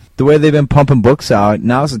 And Did. the way they've been pumping books out,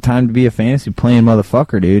 now's the time to be a fantasy playing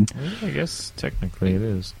motherfucker, dude. I guess technically it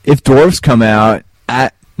is. If dwarves come out,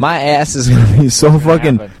 my ass is going to be so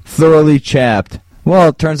fucking happen. thoroughly chapped. Well,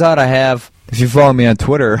 it turns out I have, if you follow me on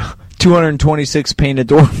Twitter, 226 painted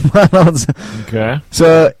dwarf models. Okay.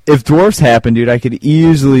 So if dwarfs happen, dude, I could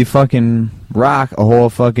easily fucking rock a whole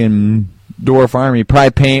fucking dwarf army. Probably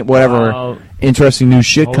paint whatever Well, interesting new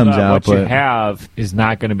shit hold comes on, out. what you But have is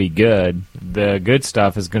not going to be good. The good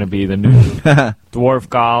stuff is going to be the new dwarf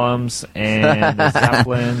golems and the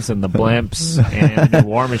zeppelins and the blimps and the new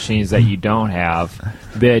war machines that you don't have.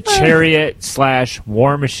 The chariot /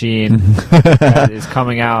 war machine that is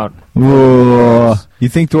coming out. whoa, you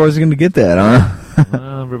think dwarves are going to get that, huh?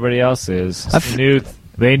 Well, everybody else is.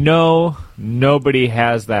 They know nobody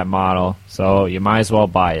has that model, so you might as well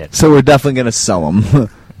buy it. So we're definitely going to sell them.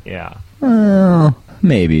 Yeah. Well,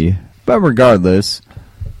 maybe. But regardless,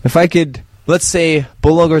 if I could, let's say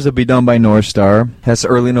Bull Ogres will be done by North Star. That's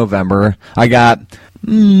early November. I got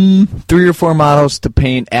 3 or 4 models to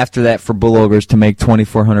paint after that for Bull Ogres to make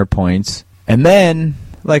 2,400 points. And then,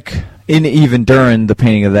 like, even during the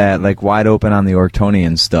painting of that, like, wide open on the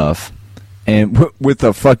Orktonian stuff. And with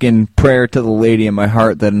a fucking prayer to the lady in my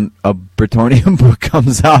heart that a Bretonnian book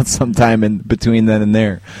comes out sometime in between then and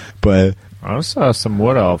there. But I saw some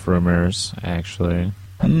Wood Elf rumors, actually,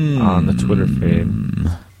 on the Twitter feed.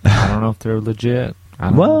 I don't know if they're legit.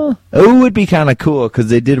 Well, it would be kind of cool because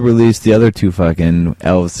they did release the other 2 fucking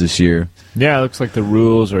elves this year. Yeah, it looks like the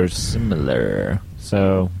rules are similar.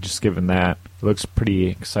 So, just given that, it looks pretty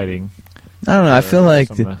exciting. I don't know. I feel like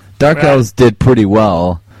the Dark Elves did pretty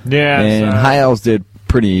well. Yeah. And High Elves did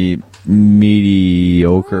pretty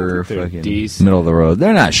mediocre, they're fucking decent. middle of the road.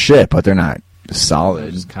 They're not shit, but they're not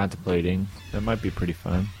solid. Just contemplating. That might be pretty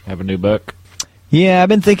fun. Have a new book. Yeah, I've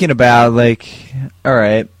been thinking about, like,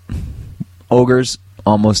 alright, Ogres,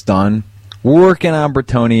 almost done. We're working on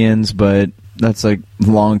Bretonnians, but that's, like,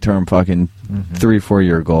 long-term fucking 3-4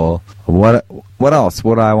 year goal. What else?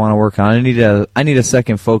 What do I want to work on? I need a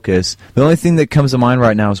second focus. The only thing that comes to mind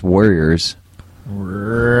right now is Warriors.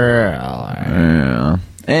 Yeah.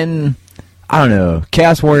 And, I don't know,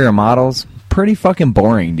 Chaos Warrior models, pretty fucking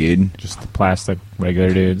boring, dude. Just the plastic,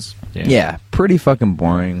 regular dudes. Yeah, pretty fucking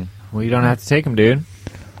boring. Well, you don't have to take them, dude.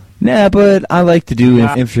 Nah, but I like to do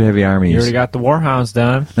infantry heavy armies. You already got the Warhounds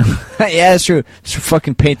done. Yeah, that's true. Just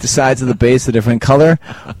fucking paint the sides of the base a different color.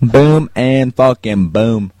 Boom and fucking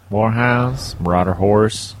boom. Warhounds, Marauder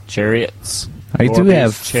Horse, Chariots. I do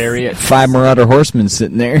have Chariots. 5 Marauder Horsemen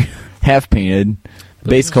sitting there, half painted,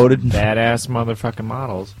 base coated. Badass motherfucking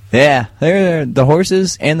models. Yeah, they're the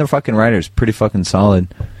horses and the fucking riders, pretty fucking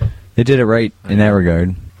solid. They did it right in that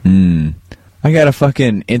regard. I got a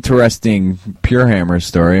fucking interesting Pure Hammer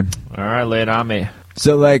story. All right, lay it on me.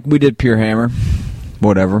 So, like, we did Pure Hammer,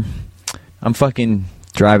 whatever. I'm fucking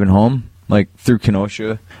driving home, like, through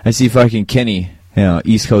Kenosha. I see fucking Kenny,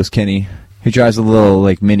 East Coast Kenny. He drives a little,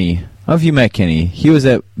 like, Mini. I don't know if you met Kenny. He was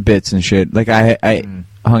at Bits and shit. Like, I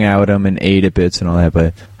hung out with him and ate at Bits and all that,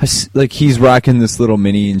 but, like, he's rocking this little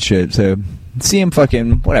Mini and shit, so see him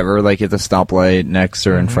fucking, whatever, like, at the stoplight next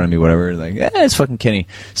or in front of me, whatever, like, it's fucking Kenny.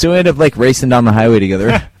 So we ended up, like, racing down the highway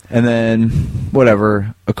together. And then,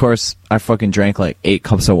 whatever, of course, I fucking drank, like, 8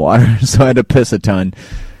 cups of water, so I had to piss a ton.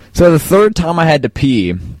 So the third time I had to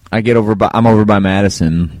pee, I'm over by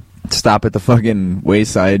Madison, stop at the fucking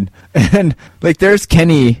wayside, and, like, there's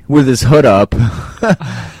Kenny with his hood up.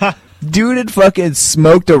 Dude had fucking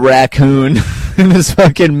smoked a raccoon in his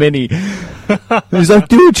fucking Mini. He's like,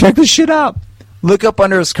 dude, check this shit out. Look up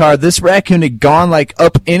under his car. This raccoon had gone, like,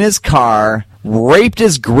 up in his car, raped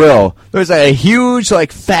his grill. There's a huge,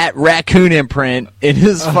 like, fat raccoon imprint in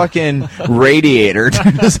his fucking radiator.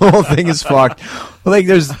 This whole thing is fucked. Like,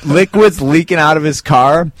 there's liquids leaking out of his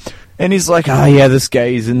car. And he's like, oh, yeah, this guy,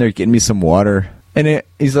 he's in there getting me some water. And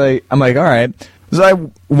he's like, I'm like, all right. So I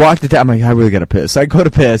walked it down. I'm like, I really gotta piss. So I go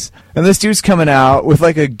to piss, and this dude's coming out with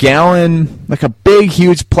like a gallon, like a big,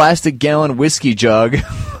 huge plastic gallon whiskey jug,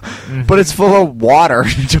 but it's full of water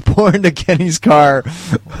to pour into Kenny's car.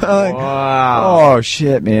 Like, Wow. oh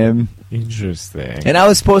shit, man. Interesting. And I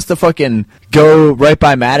was supposed to fucking go right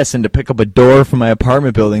by Madison to pick up a door from my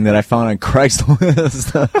apartment building that I found on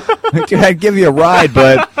Craigslist. Like, dude, I'd give you a ride,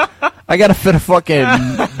 but I gotta fit a fucking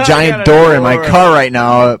giant door in my car right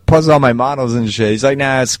now, plus all my models and shit. He's like,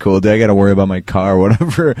 nah, it's cool, dude. I gotta worry about my car or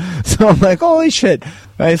whatever. So I'm like, holy shit.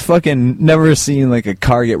 I fucking never seen like a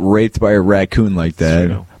car get raped by a raccoon like that.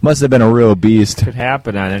 True. Must have been a real beast. Could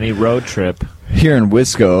happen on any road trip. Here in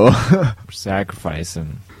Wisco. We're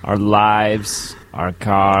sacrificing our lives, our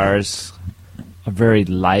cars, our very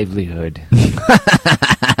livelihood.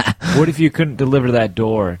 What if you couldn't deliver that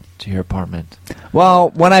door to your apartment? Well,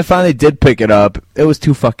 when I finally did pick it up, it was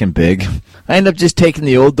too fucking big. I ended up just taking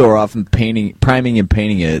the old door off and priming and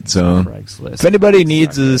painting it. So Craigslist. if anybody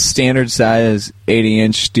needs a standard size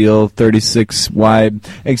 80-inch steel 36 wide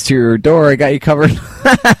exterior door, I got you covered.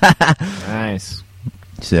 Nice.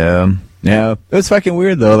 So yeah, it was fucking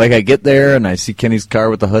weird though. Like I get there and I see Kenny's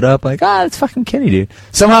car with the hood up. Like, it's fucking Kenny, dude.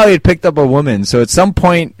 Somehow he had picked up a woman. So at some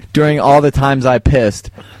point during all the times I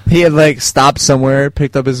pissed, he had like stopped somewhere,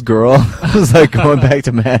 picked up his girl. I was like going back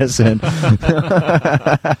to Madison.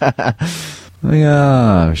 Like,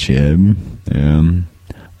 oh shit. Yeah.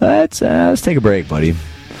 Let's take a break, buddy.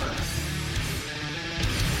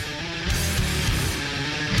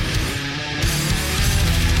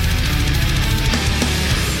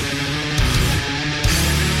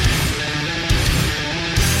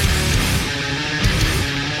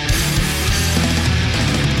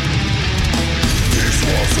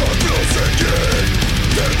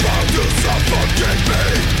 suffocating me,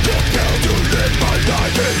 compelled to live my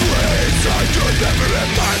life in ways I could never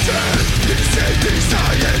imagine. These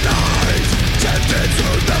cyanide, tempted to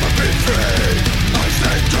never be free. I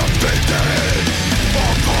think of beating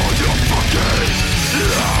of all your fucking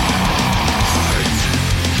lies.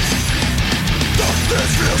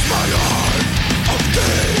 Darkness fills my heart of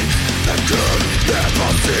things that could never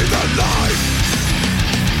see the light.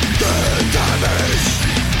 The damage,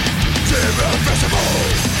 irreversible,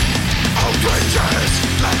 outrageous,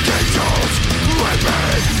 like angels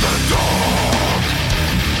raping the dog.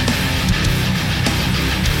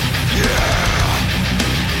 Yeah,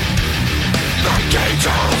 like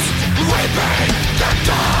angels raping the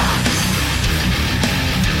dog.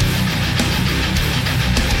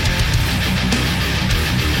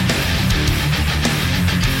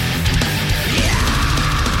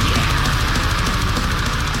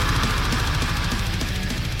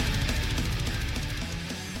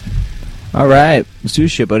 All right, let's do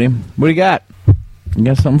shit, buddy. What do you got? You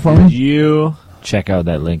got something for Did me? you check out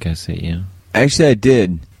that link I sent you? Actually, I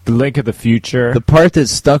did. The link of the future. The part that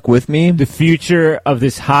stuck with me The future of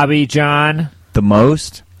this hobby, John. the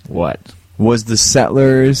most What? was the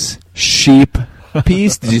Settlers sheep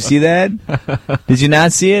piece. Did you see that? Did you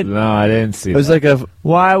not see it? No, I didn't see It was that. like a.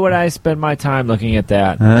 Why would I spend my time looking at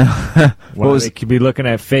that? What was? They could be looking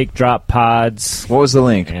at fake drop pods What was the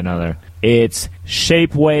link? and other. It's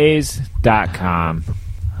shapeways.com.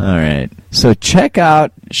 All right. So check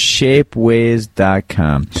out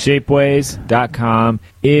shapeways.com. Shapeways.com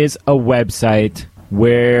is a website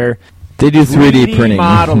where They do 3D printing.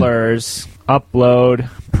 modelers upload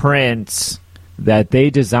prints that they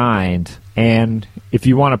designed, and if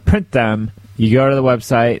you want to print them, you go to the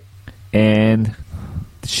website, and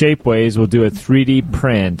Shapeways will do a 3D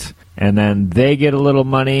print, and then they get a little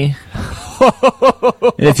money. And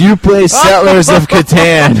if you play Settlers of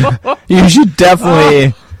Catan, you should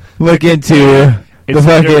definitely look into the It's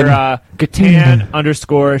fucking. under Catan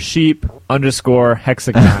 _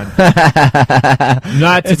 hexagon.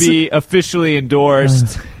 Not to be officially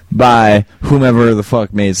endorsed. by whomever the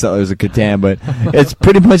fuck made Settlers of Catan, but it's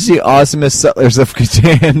pretty much the awesomest Settlers of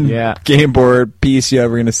Catan Yeah. game board piece you're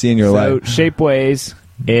ever going to see in your So life. Shapeways,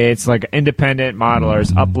 it's like independent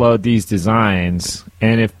modelers upload these designs,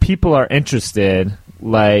 and if people are interested,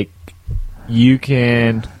 like, you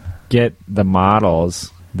can get the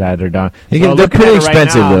models that are done. So They're looking pretty at it right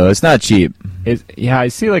expensive, now, though. It's not cheap. Yeah, I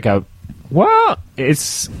see like a. Well,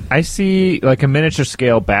 I see like a miniature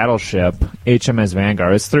scale battleship, HMS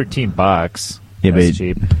Vanguard. It's $13. Yeah, That's but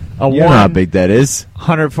cheap. You know how big that is.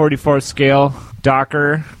 144th scale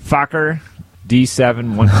Docker Fokker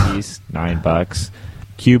D7 one piece, $9.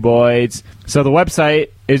 Cuboids. So the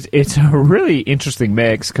website it's a really interesting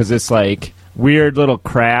mix because it's like weird little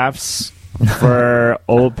crafts for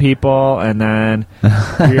old people, and then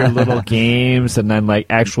weird little games, and then like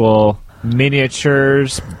actual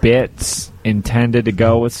miniatures, bits intended to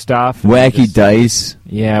go with stuff. Wacky Just- dice.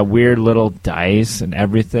 Yeah, weird little dice and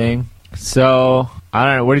everything. So, I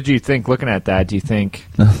don't know. What did you think looking at that? Do you think...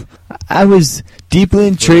 I was deeply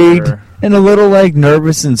intrigued Sure. and a little like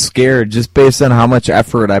nervous and scared just based on how much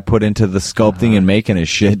effort I put into the sculpting and making his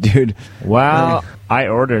shit, dude. Well, I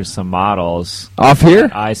ordered some models Off here?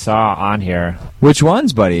 that I saw on here. Which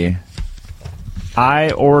ones, buddy?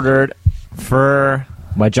 I ordered for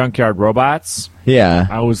my junkyard robots. Yeah.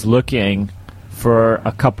 I was looking for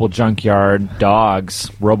a couple junkyard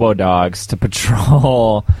dogs, robo-dogs, to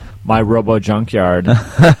patrol my robo-junkyard.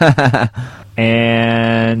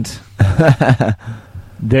 And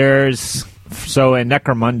there's... So in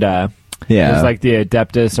Necromunda, Yeah. there's like the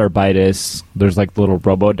Adeptus Arbitus. There's like little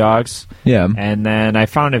robo-dogs. Yeah. And then I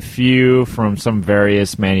found a few from some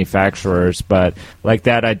various manufacturers, but like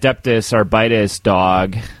that Adeptus Arbitus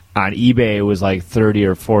dog on eBay was like 30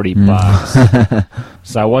 or 40 bucks.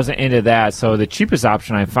 So I wasn't into that. So the cheapest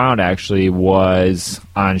option I found actually was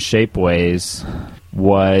on Shapeways.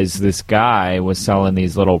 Was this guy was selling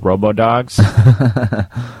these little robo dogs,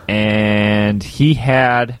 and he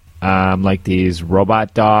had like these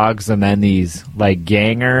robot dogs, and then these like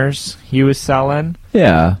gangers he was selling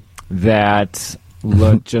Yeah. that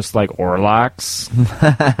look just like Orlocks.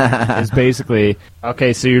 It's basically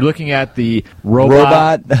okay. So you're looking at the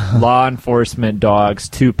robot law enforcement dogs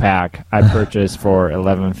 2-pack I purchased for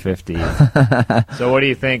 $11.50. So what do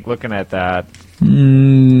you think? Looking at that,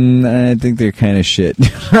 I think they're kind of shit.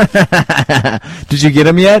 Did you get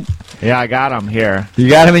them yet? yeah, I got them here. You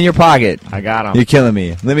got them in your pocket. I got them. You're killing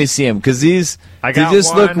me. Let me see them because these I they got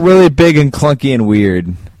just look one. really big and clunky and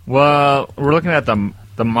weird. Well, we're looking at the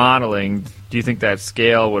modeling. Do you think that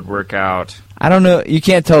scale would work out? I don't know. You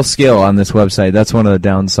can't tell scale on this website. That's one of the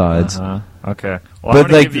downsides. Okay. Well, But, I'm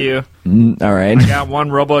gonna like, give you. All right. I got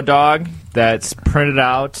one Robo Dog that's printed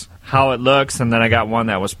out how it looks, and then I got one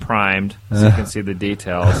that was primed, so you can see the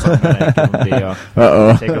details. So I'm gonna give them the,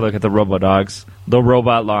 Uh-oh. take a look at the Robo Dogs, the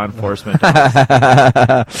robot law enforcement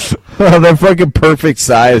dogs. Oh, they're fucking perfect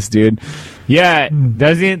size, dude. Yeah,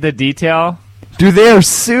 doesn't the detail? Dude, they are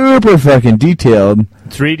super fucking detailed.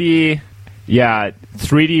 3D, yeah,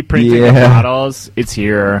 3D printing Yeah. of models. It's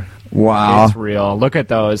here. Wow. It's real. Look at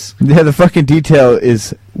those. Yeah, the fucking detail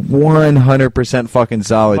is 100% fucking I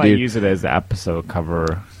solid, might dude. use it as the episode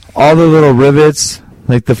cover. All the little rivets,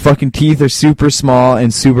 like the fucking teeth are super small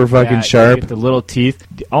and super fucking Yeah, sharp. you get the little teeth.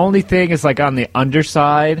 The only thing is, like, on the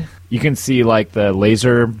underside, you can see, like, the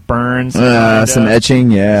laser burns. Some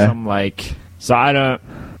etching, yeah. Some, like, so I don't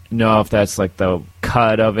know if that's, like, the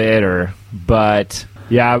cut of it but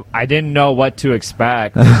yeah, I didn't know what to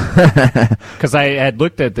expect because I had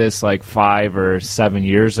looked at this like 5 or 7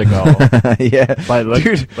 years ago. Yeah. But look,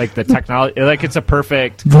 Dude, like the technology, like it's a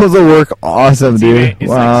perfect. those will work awesome, dude. It's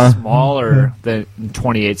Wow. like smaller than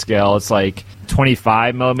 28 scale. It's like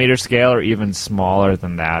 25 millimeter scale, or even smaller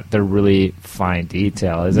than that. They're really fine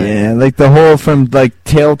detail, isn't it? Yeah, like the whole from like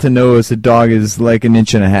tail to nose, the dog is like 1.5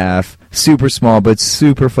 inches. Super small, but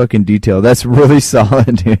super fucking detailed. That's really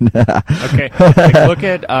solid, dude. Okay, like, look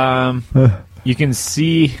at you can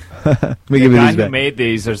see Let me the give you guy these who back. made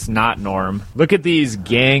these is not Norm. Look at these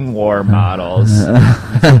gang war models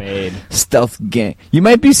he's made. Stealth gang. You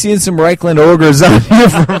might be seeing some Reichland ogres on here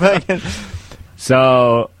for fucking.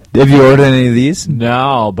 So Have you ordered any of these?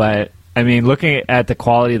 no, but I mean, looking at the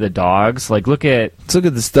quality of the dogs, like look at Let's look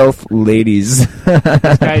at the stealth ladies.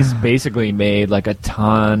 this guy's basically made like a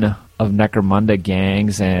ton of Necromunda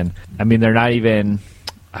gangs, and I mean they're not even.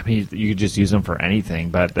 I mean, you could just use them for anything,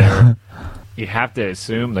 but they're. You have to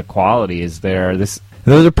assume the quality is there.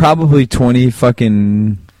 Those are probably 20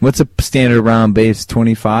 fucking. What's a standard round base?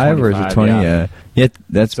 25 or is it 25, 20? yeah. Yeah,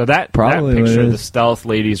 that's so that probably that what it picture, is. the stealth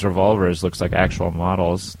ladies revolvers, looks like actual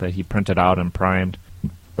models that he printed out and primed.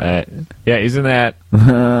 But yeah, isn't that?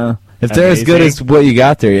 If they're as good as Amazing. what you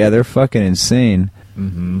got there, yeah, they're fucking insane.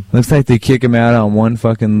 Mm-hmm. Looks like they kick him out on one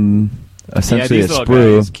fucking. Essentially yeah, these a little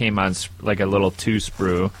sprue. guys came on like a little 2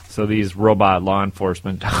 sprue. So these robot law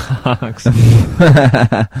enforcement dogs.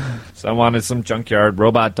 So I wanted some junkyard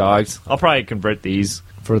robot dogs. I'll probably convert these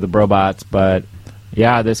for the robots, but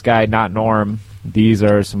yeah, this guy, not Norm. These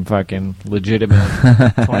are some fucking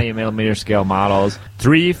legitimate 20 millimeter scale models.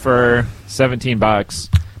 3 for $17.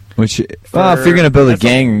 Which, well, if you're gonna build a That's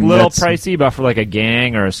gang, a little that's, pricey, but for like a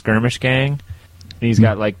gang or a skirmish gang, and he's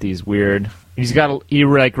got like these weird. He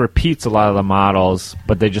like repeats a lot of the models,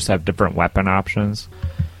 but they just have different weapon options.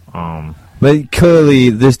 But clearly,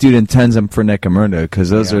 this dude intends them for Necromunda because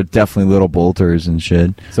those Yeah. are definitely little bolters and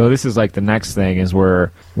shit. So this is like the next thing is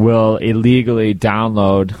where we'll illegally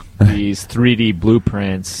download these 3D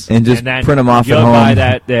blueprints And just then print 'em off at You'll home. buy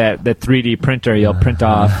that 3D printer. You'll print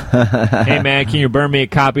off. Hey man, can you burn me a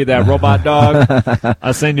copy of that robot dog?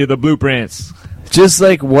 I'll send you the blueprints. Just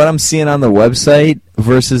like what I'm seeing on the website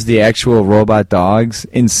versus the actual robot dogs,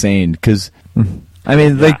 insane. Because, I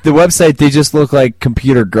mean, Yeah. like the website, they just look like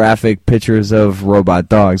computer graphic pictures of robot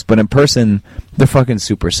dogs. But in person, they're fucking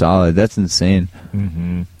super solid. That's insane.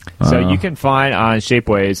 Mm-hmm. So you can find on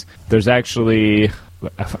Shapeways, there's actually,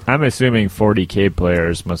 I'm assuming 40K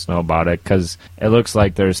players must know about it because it looks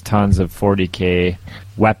like there's tons of 40K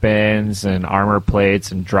weapons and armor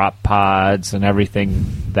plates and drop pods and everything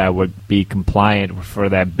that would be compliant for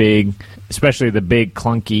that big, especially the big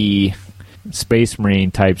clunky Space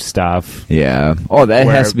Marine type stuff. Yeah. Oh, that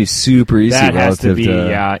Where has to be super easy That has to relative be,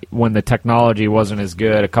 yeah. When the technology wasn't as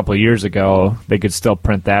good a couple of years ago, they could still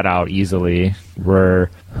print that out easily. Where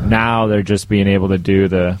now they're just being able to do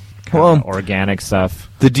the Well, organic stuff.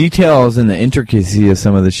 The details and the intricacy of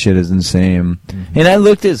some of the shit is insane. And I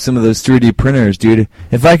looked at some of those 3D printers, dude.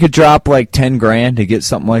 If I could drop like 10 grand to get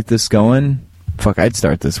something like this going, fuck, I'd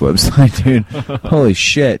start this website, dude. Holy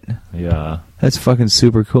shit. Yeah. That's fucking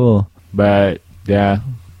super cool. But, yeah,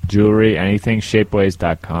 jewelry, anything,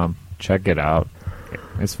 shapeways.com. Check it out.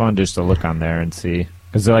 It's fun just to look on there and see.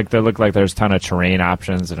 Because they look like there's a ton of terrain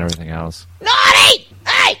options and everything else. Naughty!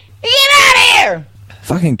 Hey! Get out of here!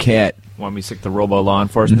 Fucking cat. Want me to stick the robo law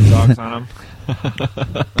enforcement dogs on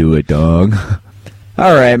them? Do it, dog.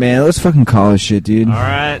 Alright, man. Let's fucking call this shit, dude. All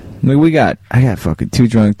right. I got fucking too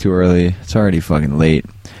drunk too early. It's already fucking late.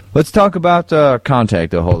 Let's talk about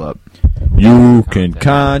contact. Hold up. You can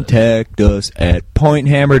contact us at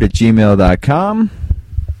pointhammered@gmail.com.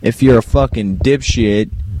 If you're a fucking dipshit,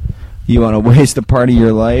 you want to waste a part of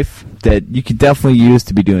your life, that you could definitely use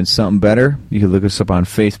to be doing something better. You could look us up on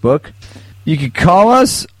Facebook. You could call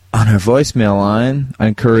us on our voicemail line. I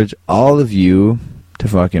encourage all of you to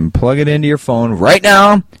fucking plug it into your phone right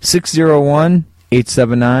now.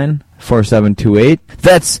 601-879-4728.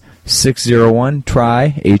 That's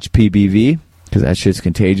 601-TRY-HPBV. Because that shit's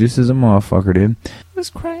contagious as a motherfucker, dude. It's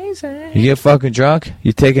crazy. You get fucking drunk,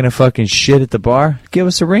 you taking a fucking shit at the bar, give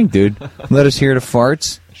us a ring, dude. Let us hear the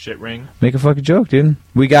farts. Shit ring. Make a fucking joke, dude.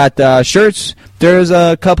 We got shirts. There's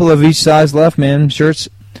a couple of each size left, man. Shirts.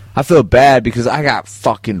 I feel bad because I got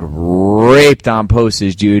fucking raped on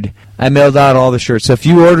postage, dude. I mailed out all the shirts. So if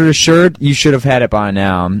you ordered a shirt, you should have had it by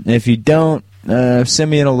now. And if you don't, send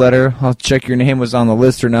me in a letter. I'll check your name was on the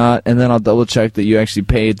list or not, and then I'll double check that you actually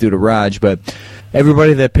paid through the Raj. But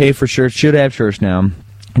everybody that paid for shirts should have shirts now.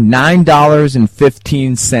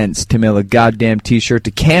 $9.15 to mail a goddamn T-shirt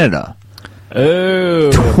to Canada.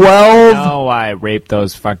 Oh. 12. No, I raped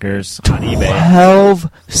those fuckers on eBay.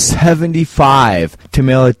 $12.75 to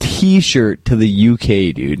mail a T-shirt to the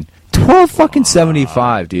UK, dude.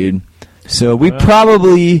 $12.75, dude. So we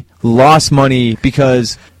probably lost money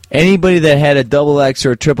because anybody that had a XX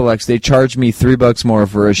or a XXX, they charged me $3 more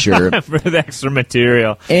for a shirt. For the extra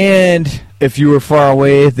material. And if you were far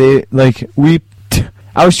away, I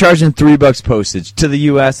was charging $3 postage. To the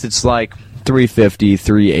US, it's like $3.50,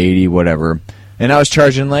 $3.80, whatever. And I was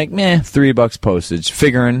charging $3 postage,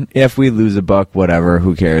 figuring if we lose $1, whatever,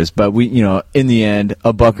 who cares? But we, in the end, $1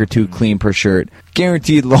 or $2 clean per shirt,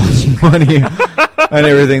 guaranteed lost money on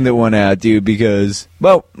everything that went out, dude. Because,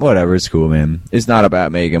 well, whatever, it's cool, man. It's not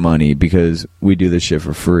about making money because we do this shit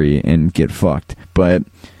for free and get fucked. But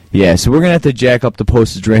yeah, so we're gonna have to jack up the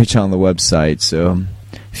postage rate on the website. So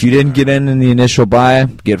if you didn't get in the initial buy,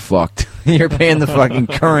 get fucked. You're paying the fucking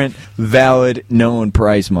current, valid, known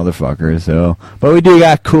price, motherfucker. So, but we do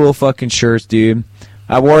got cool fucking shirts, dude.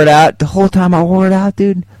 I wore it out. The whole time I wore it out,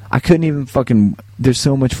 dude, I couldn't even fucking... There's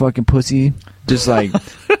so much fucking pussy. Just like...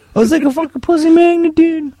 I was like a fucking pussy magnet,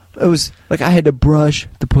 dude. It was like I had to brush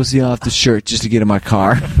the pussy off the shirt just to get in my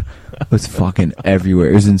car. It was fucking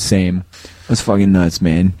everywhere. It was insane. It was fucking nuts,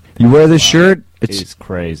 man. You wear this shirt, It's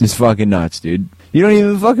crazy. it's fucking nuts, dude. You don't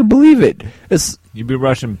even fucking believe it. You be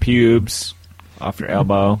brushing pubes off your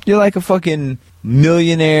elbow. You're like a fucking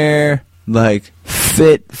millionaire, like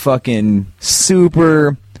fit, fucking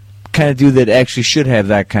super kind of dude that actually should have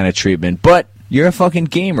that kind of treatment. But you're a fucking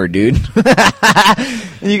gamer, dude.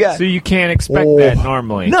 So you can't expect that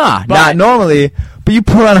normally. Nah, not normally. But you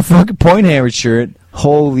put on a fucking Point Hammer shirt.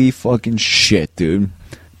 Holy fucking shit, dude.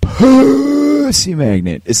 Pussy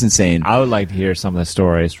magnet. It's insane. I would like to hear some of the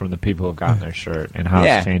stories from the people who've gotten their shirt and how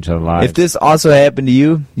it's changed their lives. If this also happened to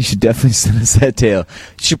you, you should definitely send us that tale.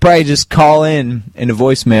 You should probably just call in a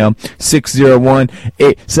voicemail,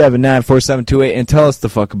 601-879-4728, and tell us the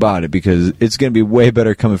fuck about it, because it's going to be way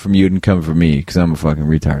better coming from you than coming from me, because I'm a fucking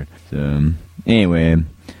retard. So, anyway,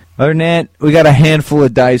 other than that, we got a handful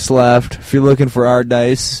of dice left. If you're looking for our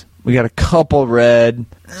dice, we got a couple red.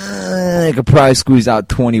 I could probably squeeze out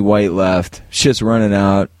 20 white left. Shit's running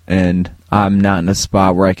out, and I'm not in a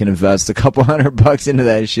spot where I can invest a couple $100 into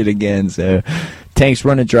that shit again. So, tank's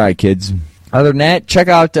running dry, kids. Other than that, check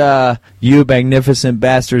out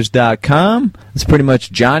youmagnificentbastards.com. It's pretty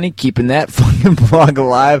much Johnny keeping that fucking blog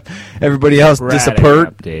alive. Everybody else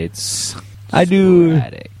disappeared. Updates. I do.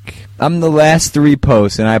 Sporadic. I'm the last 3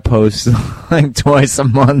 posts, and I post like twice a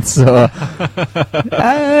month, so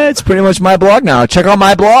it's pretty much my blog now. Check out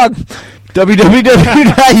my blog,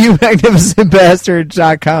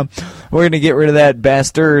 www.youmagnificentbastards.com. We're going to get rid of that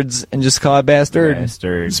bastards and just call it bastard.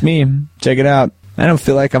 Bastard. It's me. Check it out. I don't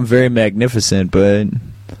feel like I'm very magnificent, but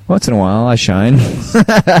once in a while I shine.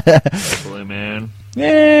 Hopefully, man.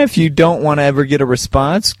 Yeah, if you don't want to ever get a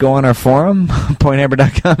response, go on our forum,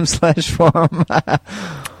 pointhammer.com/forum.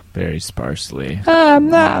 Very sparsely I'm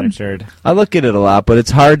not. monitored. I look at it a lot, but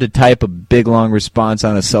it's hard to type a big, long response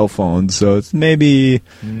on a cell phone, so it's maybe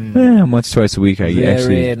once, twice a week I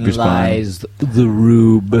actually Therein respond. lies the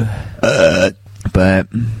rube. But,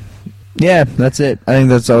 yeah, that's it. I think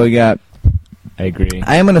that's all we got. I agree.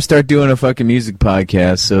 I am going to start doing a fucking music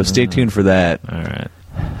podcast, so stay tuned for that. All right.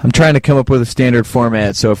 I'm trying to come up with a standard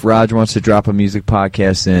format, so if Raj wants to drop a music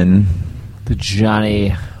podcast in... The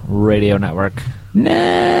Johnny Radio Network. Nah,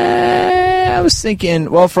 I was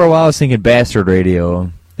thinking... Well, for a while I was thinking Bastard Radio,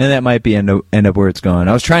 and that might be end up where it's going.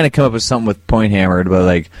 I was trying to come up with something with Point Hammered, but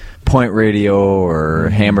like Point Radio or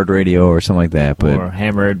Hammered Radio or something like that. But Or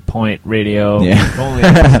Hammered Point Radio. Yeah. If only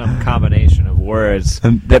some combination of words.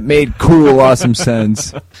 that made cool, awesome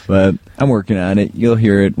sense. But I'm working on it. You'll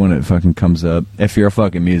hear it when it fucking comes up. If you're a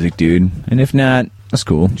fucking music dude. And if not, that's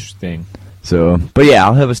cool. Interesting. So, but yeah,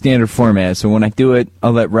 I'll have a standard format. So when I do it,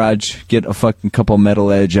 I'll let Raj get a fucking couple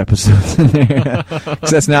Metal Edge episodes in there. 'Cause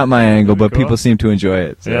that's not my angle, but Cool. people seem to enjoy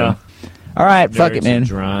it. So. Yeah. All right, fuck it, Nerds man. are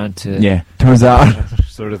drawn to Yeah, turns out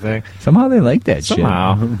sort of thing. somehow they like that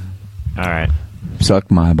Somehow. All right. shit. Suck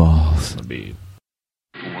my balls. I'll be